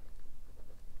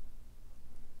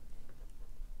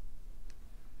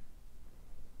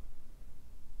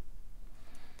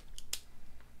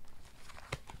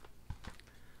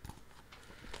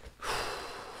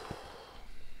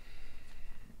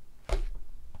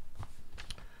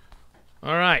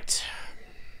 All right.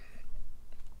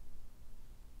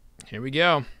 Here we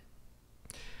go.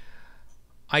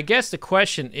 I guess the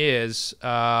question is,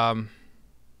 are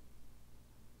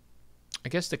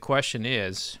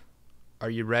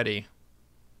you ready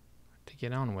to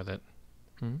get on with it?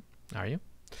 Are you?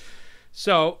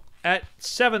 So, at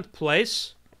 7th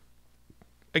place,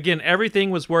 again, everything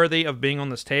was worthy of being on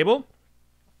this table.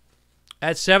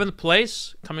 At 7th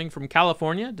place, coming from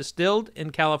California, distilled in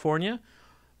California,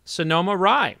 Sonoma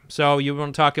Rye. So, you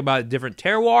want to talk about different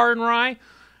terroir in rye?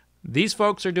 These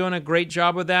folks are doing a great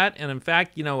job with that, and in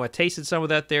fact, I tasted some of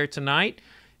that there tonight,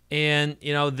 and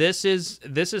this is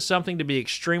something to be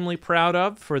extremely proud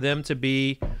of for them to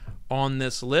be on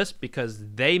this list, because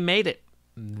they made it,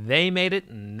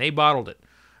 and they bottled it.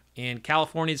 And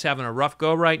California's having a rough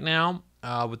go right now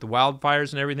with the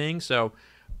wildfires and everything, so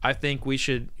I think we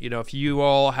should, if you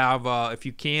all have, if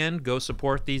you can, go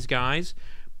support these guys.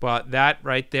 But that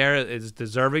right there is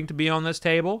deserving to be on this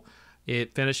table.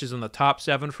 It finishes in the top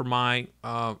 7 for my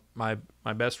my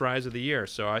best ryes of the year.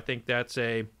 So I think that's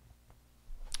a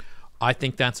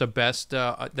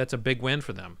big win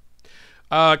for them.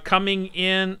 Coming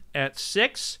in at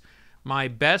 6, My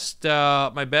best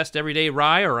everyday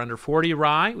rye or under 40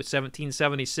 rye was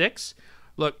 1776.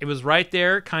 Look, it was right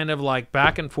there, kind of like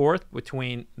back and forth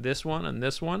between this one and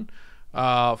this one,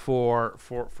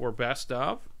 for best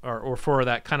of or for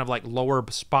that kind of like lower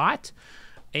spot.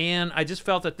 And I just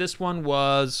felt that this one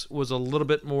was a little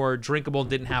bit more drinkable,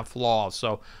 didn't have flaws.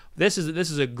 So this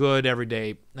is a good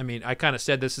everyday. I mean, I kind of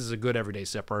said this is a good everyday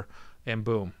sipper, and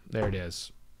boom, there it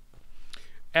is.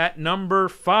 At number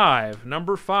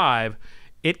five,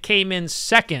 it came in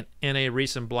second in a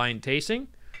recent blind tasting,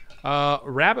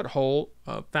 Rabbit Hole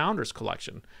Founders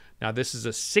Collection. Now this is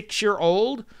a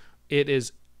 6-year-old. It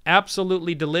is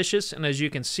absolutely delicious, and as you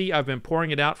can see, I've been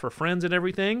pouring it out for friends and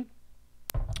everything.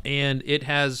 And it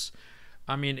has,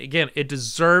 I mean, again, it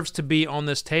deserves to be on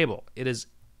this table. It is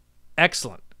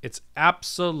excellent. It's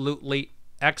absolutely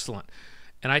excellent.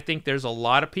 And I think there's a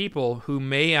lot of people who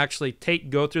may actually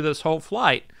go through this whole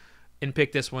flight and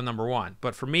pick this one number one.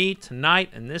 But for me, tonight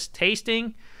in this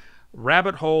tasting,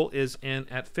 Rabbit Hole is in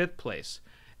at 5th place.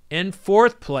 In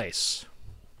 4th place,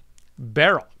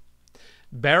 Barrel.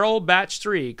 Barrel Batch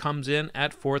 3 comes in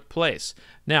at 4th place.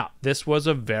 Now, this was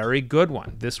a very good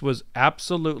one. This was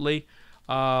absolutely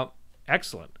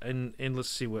excellent. And let's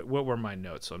see, what were my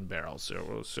notes on Barrel?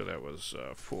 So that was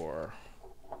for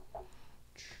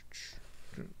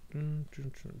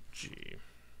G.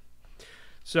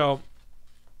 So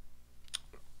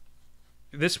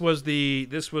this was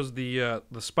the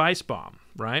spice bomb,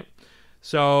 right?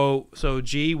 So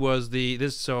G was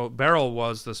so Barrel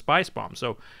was the spice bomb.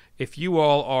 So if you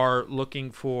all are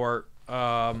looking for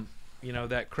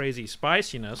that crazy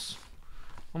spiciness,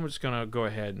 I'm just gonna go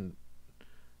ahead and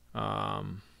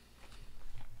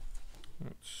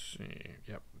let's see.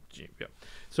 Yep. Yep.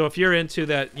 So if you're into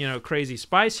that, crazy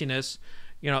spiciness,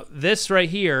 this right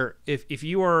here, if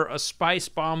you are a spice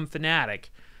bomb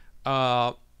fanatic,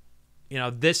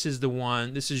 this is the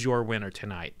one. This is your winner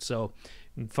tonight. So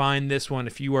you can find this one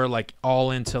if you are like all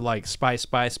into like spice.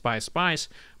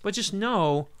 But just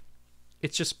know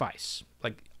it's just spice.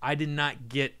 Like, I did not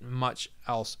get much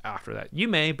else after that. You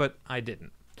may, but I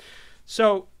didn't.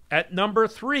 So at number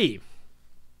three,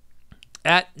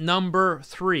 Elijah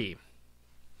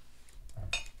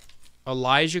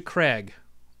Craig.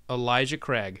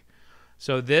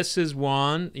 So this is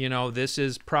one, this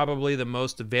is probably the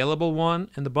most available one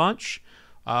in the bunch.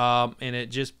 And it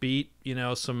just beat,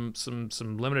 some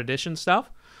limited edition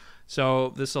stuff. So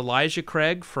this Elijah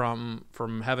Craig from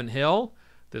Heaven Hill,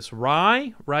 this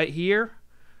rye right here,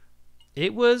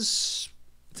 it's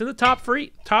in the top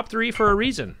three for a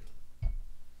reason.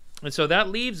 And so that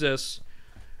leaves us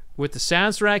with the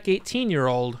Sazerac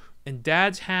 18-year-old and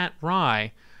Dad's Hat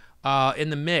Rye in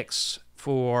the mix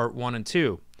for 1 and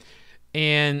 2.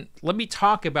 And let me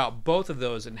talk about both of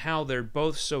those and how they're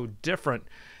both so different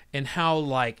and how,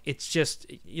 like, it's just,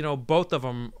 both of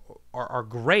them are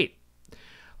great.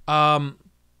 The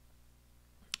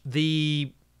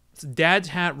Dad's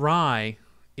Hat Rye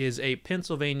is a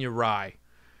Pennsylvania rye.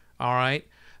 All right.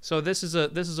 So this is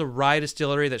a rye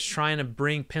distillery that's trying to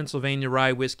bring Pennsylvania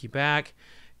rye whiskey back.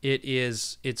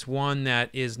 It's one that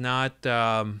is not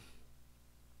there's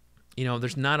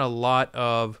not a lot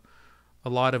of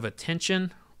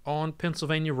attention on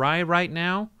Pennsylvania rye right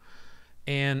now.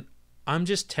 And I'm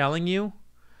just telling you,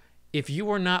 if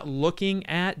you are not looking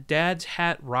at Dad's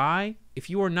Hat Rye, if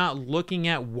you are not looking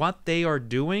at what they are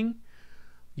doing,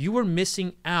 you are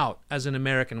missing out as an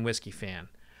American whiskey fan.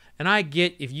 And I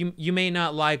get, if you may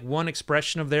not like one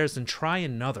expression of theirs, then try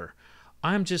another.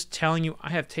 I'm just telling you,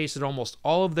 I have tasted almost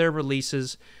all of their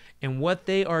releases, and what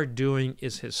they are doing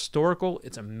is historical.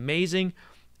 It's amazing.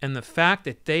 And the fact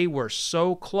that they were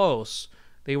so close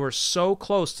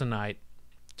tonight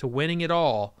to winning it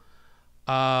all,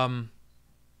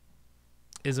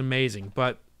 is amazing.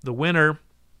 But the winner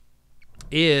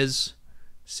is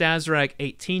Sazerac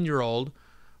 18-year-old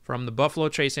from the Buffalo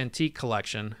Trace Antique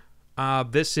Collection.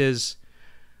 This is,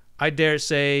 I dare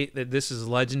say that this is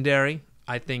legendary.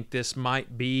 I think this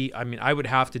might be, I would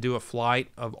have to do a flight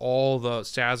of all the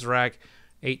Sazerac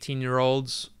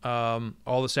 18-year-olds,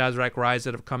 all the Sazerac ryes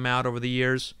that have come out over the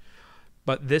years.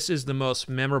 But this is the most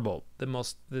memorable, the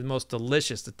most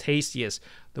delicious, the tastiest,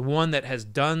 the one that has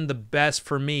done the best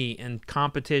for me in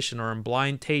competition or in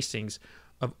blind tastings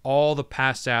of all the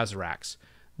past Sazeracs.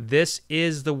 This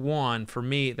is the one for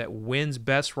me that wins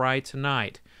best rye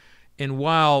tonight. And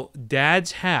while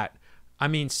Dad's Hat,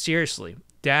 seriously,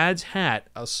 Dad's Hat,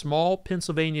 a small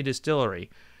Pennsylvania distillery,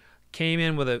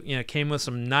 came with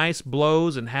some nice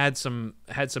blows and had some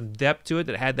depth to it,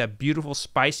 that had that beautiful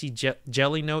spicy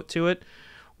jelly note to it.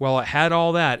 Well, it had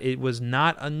all that. It was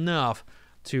not enough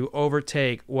to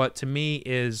overtake what to me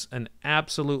is an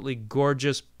absolutely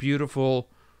gorgeous, beautiful,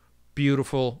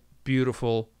 beautiful,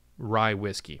 beautiful rye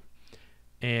whiskey.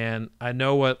 And I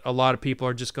know what a lot of people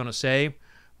are just going to say.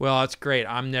 Well, it's great.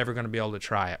 I'm never going to be able to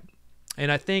try it.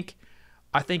 And I think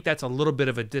that's a little bit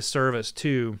of a disservice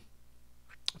to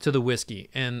the whiskey.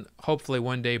 And hopefully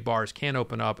one day bars can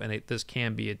open up and this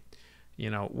can be,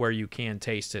 where you can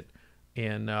taste it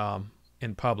in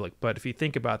public. But if you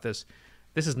think about this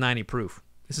is 90 proof.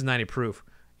 This is 90 proof.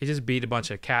 It just beat a bunch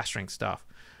of cask strength stuff.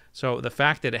 So the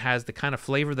fact that it has the kind of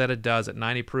flavor that it does at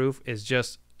 90 proof is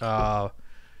just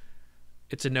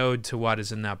it's an ode to what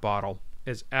is in that bottle.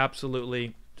 It's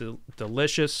absolutely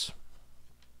delicious,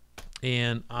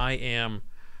 and I am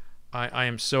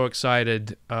so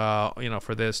excited,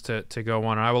 for this to go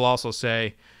on. And I will also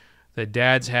say that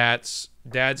Dad's Hat,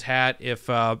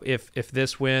 if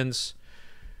this wins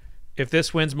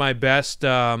my best,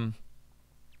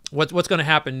 what's going to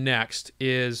happen next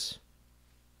is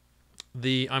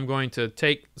I'm going to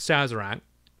take Sazerac,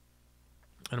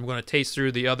 and I'm going to taste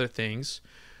through the other things.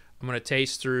 I'm going to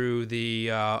taste through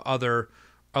the other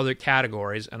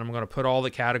categories, and I'm going to put all the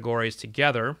categories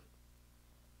together,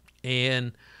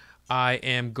 and I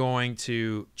am going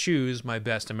to choose my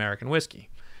best American whiskey.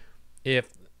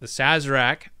 If the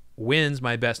Sazerac wins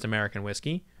my best American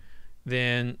whiskey,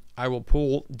 then I will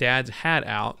pull Dad's Hat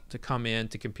out to come in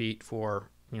to compete for,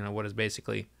 what is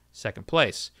basically second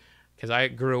place. Because I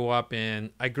grew up in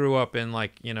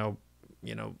like, the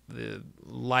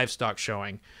livestock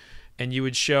showing. And you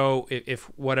would show if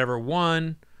whatever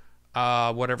won,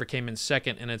 whatever came in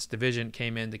second in its division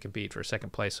came in to compete for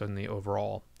second place in the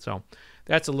overall. So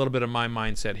that's a little bit of my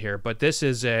mindset here. But this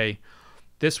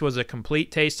was a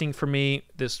complete tasting for me.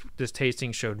 This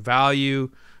tasting showed value.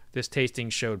 This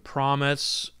tasting showed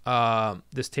promise.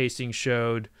 This tasting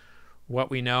showed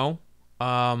what we know.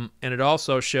 And it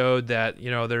also showed that,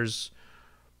 there's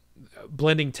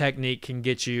blending technique can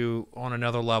get you on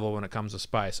another level when it comes to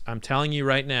spice. I'm telling you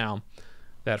right now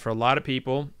that for a lot of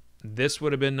people, this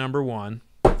would have been number one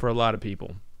for a lot of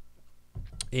people.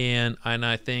 And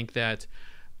I think that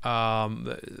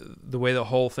the way the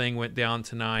whole thing went down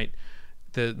tonight,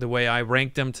 the way I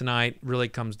ranked them tonight really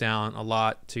comes down a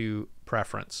lot to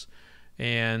preference.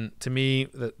 And to me,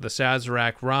 the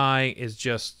Sazerac Rye is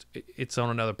just, it's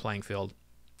on another playing field.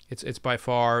 It's by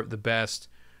far the best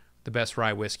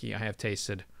rye whiskey I have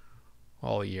tasted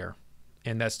all year.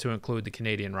 And that's to include the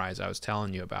Canadian ryes I was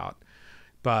telling you about.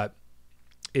 But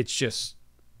it's just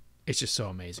so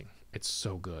amazing. It's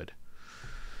so good.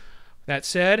 That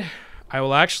said, I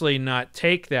will actually not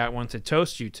take that one to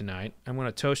toast you tonight. I'm going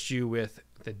to toast you with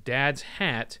the Dad's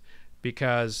Hat,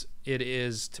 because it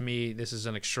is, to me, this is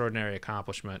an extraordinary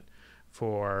accomplishment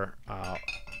for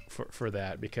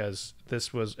that, because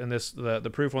this was, and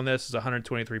the proof on this is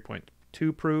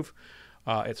 123.2 proof.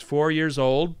 It's 4 years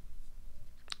old,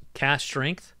 cask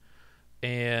strength,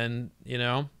 and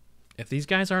if these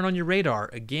guys aren't on your radar,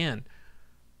 again,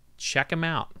 check them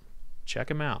out. Check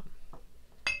them out.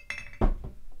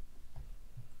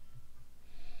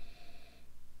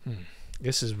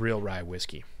 This is real rye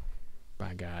whiskey,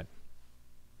 by God.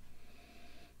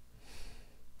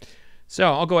 So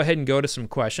I'll go ahead and go to some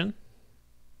question.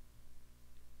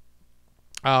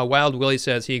 Wild Willie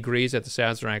says he agrees that the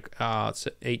Sazerac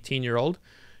 18-year-old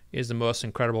is the most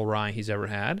incredible rye he's ever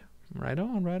had. Right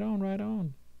on, right on, right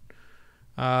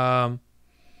on.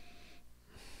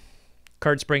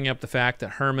 Kurt's bringing up the fact that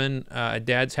Herman at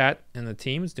Dad's Hat and the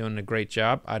team is doing a great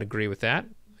job. I'd agree with that.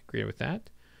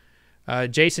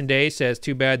 Jason Day says,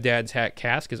 too bad Dad's Hat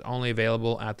cask is only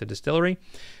available at the distillery.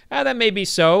 That may be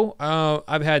so.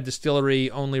 I've had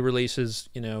distillery-only releases,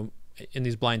 in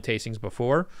these blind tastings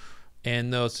before,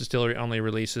 and those distillery-only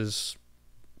releases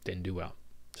didn't do well.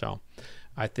 So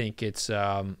I think it's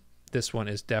this one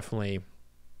is definitely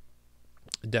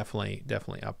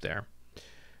up there.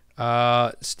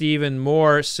 Stephen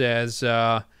Moore says,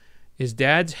 is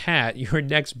Dad's Hat your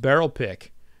next barrel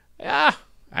pick?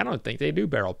 I don't think they do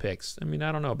barrel picks. I mean,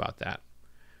 I don't know about that.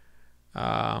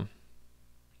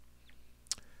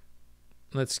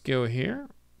 Let's go here.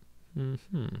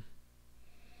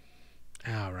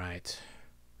 All right.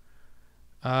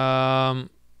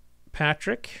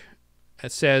 Patrick.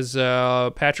 It says,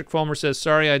 Patrick Fulmer says,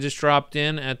 sorry, I just dropped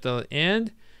in at the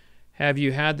end. Have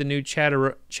you had the new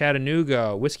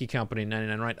Chattanooga Whiskey Company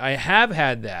 99 Rye? I have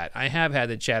had that. I have had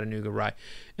the Chattanooga Rye.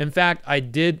 In fact, I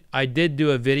did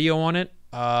do a video on it,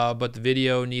 but the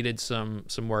video needed some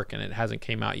work and it hasn't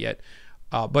came out yet.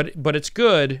 But it's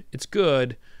good. It's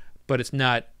good, but it's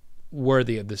not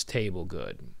worthy of this table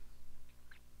good.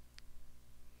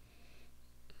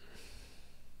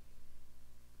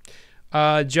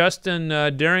 Justin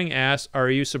Daring asks, "Are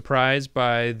you surprised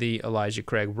by the Elijah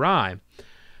Craig rye?"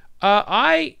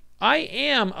 I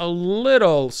am a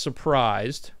little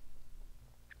surprised.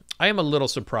 I am a little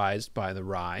surprised by the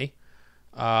rye,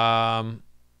 by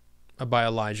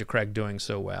Elijah Craig doing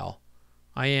so well.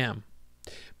 I am.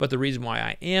 But the reason why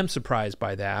I am surprised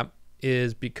by that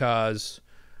is because,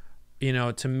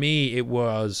 to me it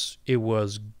was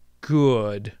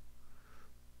good.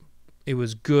 It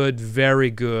was good, very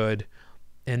good.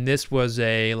 And this was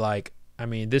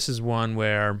this is one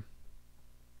where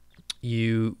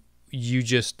you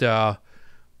just know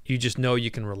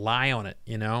you can rely on it,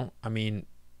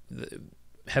 The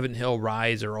Heaven Hill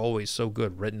ryes are always so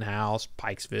good. Rittenhouse,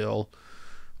 Pikesville.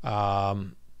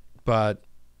 But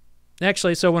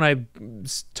actually, so when I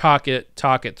talk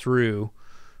it through,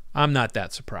 I'm not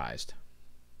that surprised.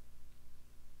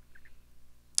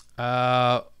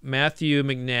 Matthew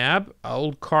McNabb,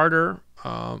 Old Carter,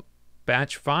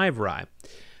 Batch 5 rye.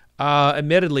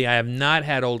 Admittedly, I have not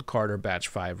had Old Carter Batch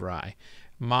 5 rye.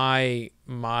 My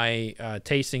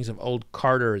tastings of Old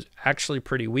Carter is actually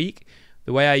pretty weak.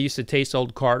 The way I used to taste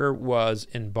Old Carter was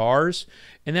in bars,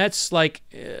 and that's like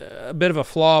a bit of a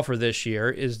flaw for this year,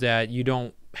 is that you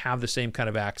don't have the same kind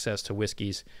of access to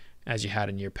whiskeys as you had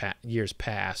in years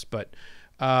past. But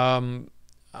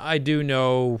I do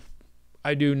know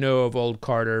of Old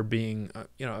Carter being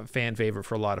a fan favorite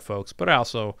for a lot of folks, but I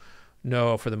also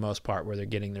know for the most part where they're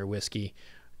getting their whiskey,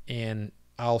 and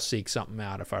I'll seek something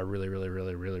out if I really, really,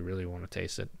 really, really, really want to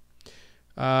taste it.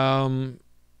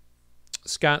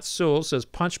 Scott Sewell says,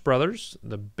 Punch Brothers,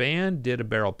 the band did a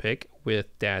barrel pick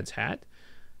with Dad's Hat,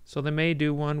 so they may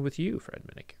do one with you, Fred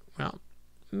Minnick. Well,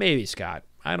 maybe, Scott.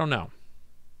 I don't know.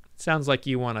 It sounds like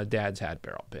you want a Dad's Hat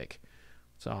barrel pick,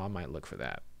 so I might look for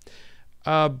that.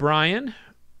 Brian,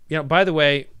 by the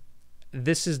way,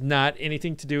 this is not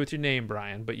anything to do with your name,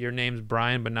 Brian, but your name's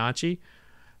Brian Bonacci,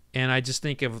 and I just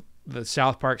think of the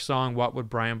South Park song, What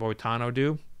Would Brian Boitano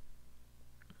Do?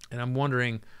 And I'm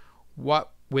wondering,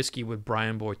 what whiskey would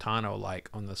Brian Boitano like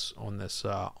on this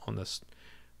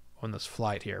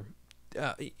flight here?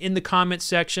 In the comments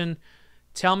section,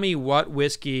 tell me what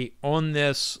whiskey on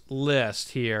this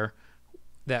list here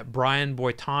that Brian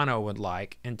Boitano would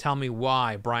like, and tell me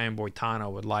why Brian Boitano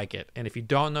would like it. And if you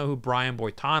don't know who Brian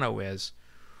Boitano is,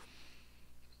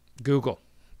 Google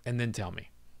and then tell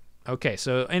me. Okay,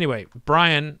 so anyway,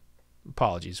 Brian,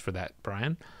 apologies for that,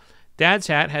 Brian. Dad's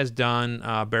Hat has done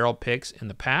barrel picks in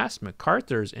the past,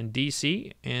 MacArthur's in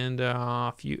D.C., and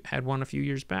had one a few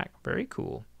years back. Very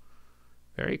cool.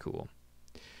 Very cool.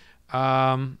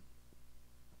 And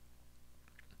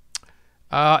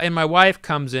my wife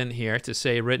comes in here to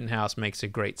say Rittenhouse makes a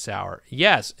great sour.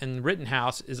 Yes, and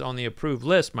Rittenhouse is on the approved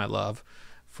list, my love,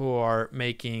 for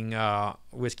making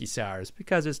whiskey sours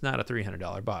because it's not a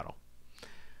 $300 bottle.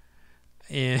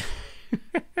 And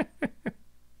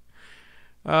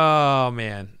oh,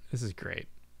 man, this is great.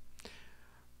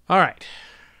 All right.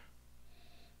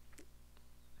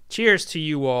 Cheers to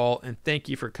you all, and thank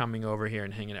you for coming over here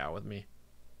and hanging out with me.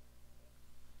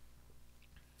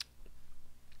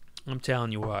 I'm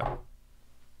telling you what.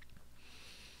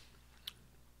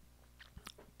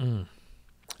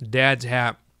 Dad's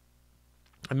Hat.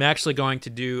 I'm actually going to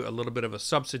do a little bit of a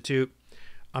substitute.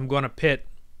 I'm going to pit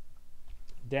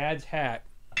Dad's Hat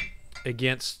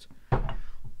against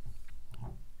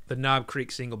the Knob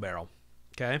Creek Single Barrel.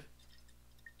 Okay?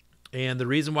 And the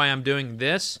reason why I'm doing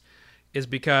this is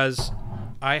because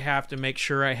I have to make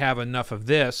sure I have enough of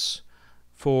this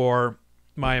for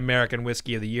my American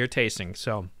Whiskey of the Year tasting.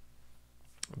 So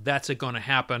that's going to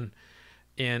happen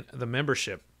in the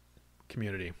membership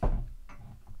community.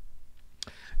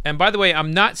 And by the way,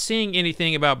 I'm not seeing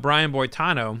anything about Brian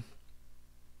Boitano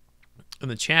in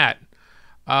the chat.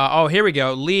 Oh, here we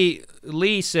go.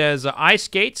 Lee says, ice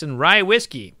skates and rye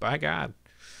whiskey. By God.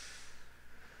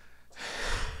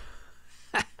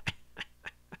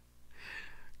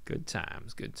 Good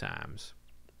times, good times.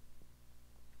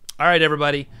 All right,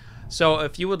 everybody. So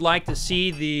if you would like to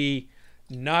see the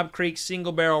Knob Creek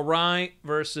Single Barrel Rye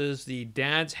versus the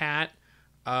Dad's Hat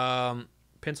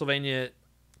Pennsylvania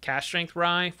Cask Strength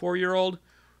Rye 4-year-old,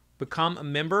 become a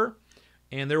member,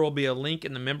 and there will be a link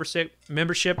in the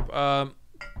membership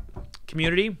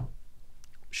community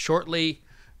shortly,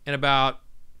 in about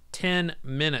 10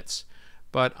 minutes.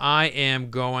 But I am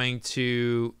going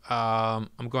to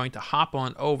hop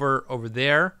on over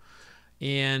there,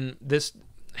 and this,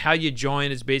 how you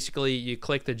join is basically you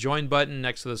click the join button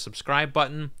next to the subscribe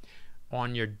button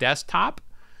on your desktop,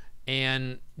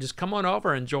 and just come on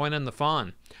over and join in the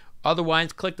fun.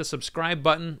 Otherwise, click the subscribe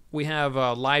button. We have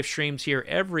live streams here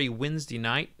every Wednesday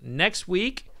night. Next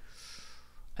week,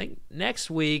 I think next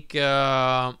week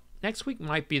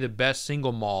might be the best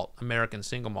single malt, American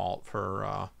single malt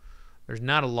for. There's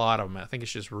not a lot of them. I think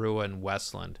it's just Rua and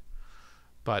Westland.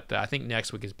 But I think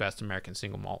next week is best American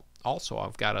single malt. Also,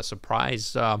 I've got a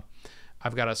surprise.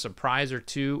 I've got a surprise or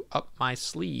two up my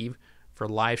sleeve for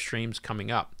live streams coming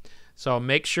up. So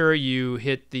make sure you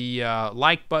hit the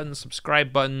like button,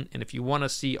 subscribe button, and if you want to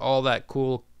see all that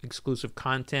cool exclusive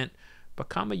content,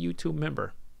 become a YouTube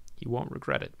member. You won't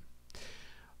regret it.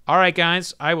 All right,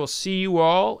 guys. I will see you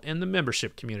all in the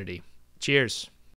membership community. Cheers.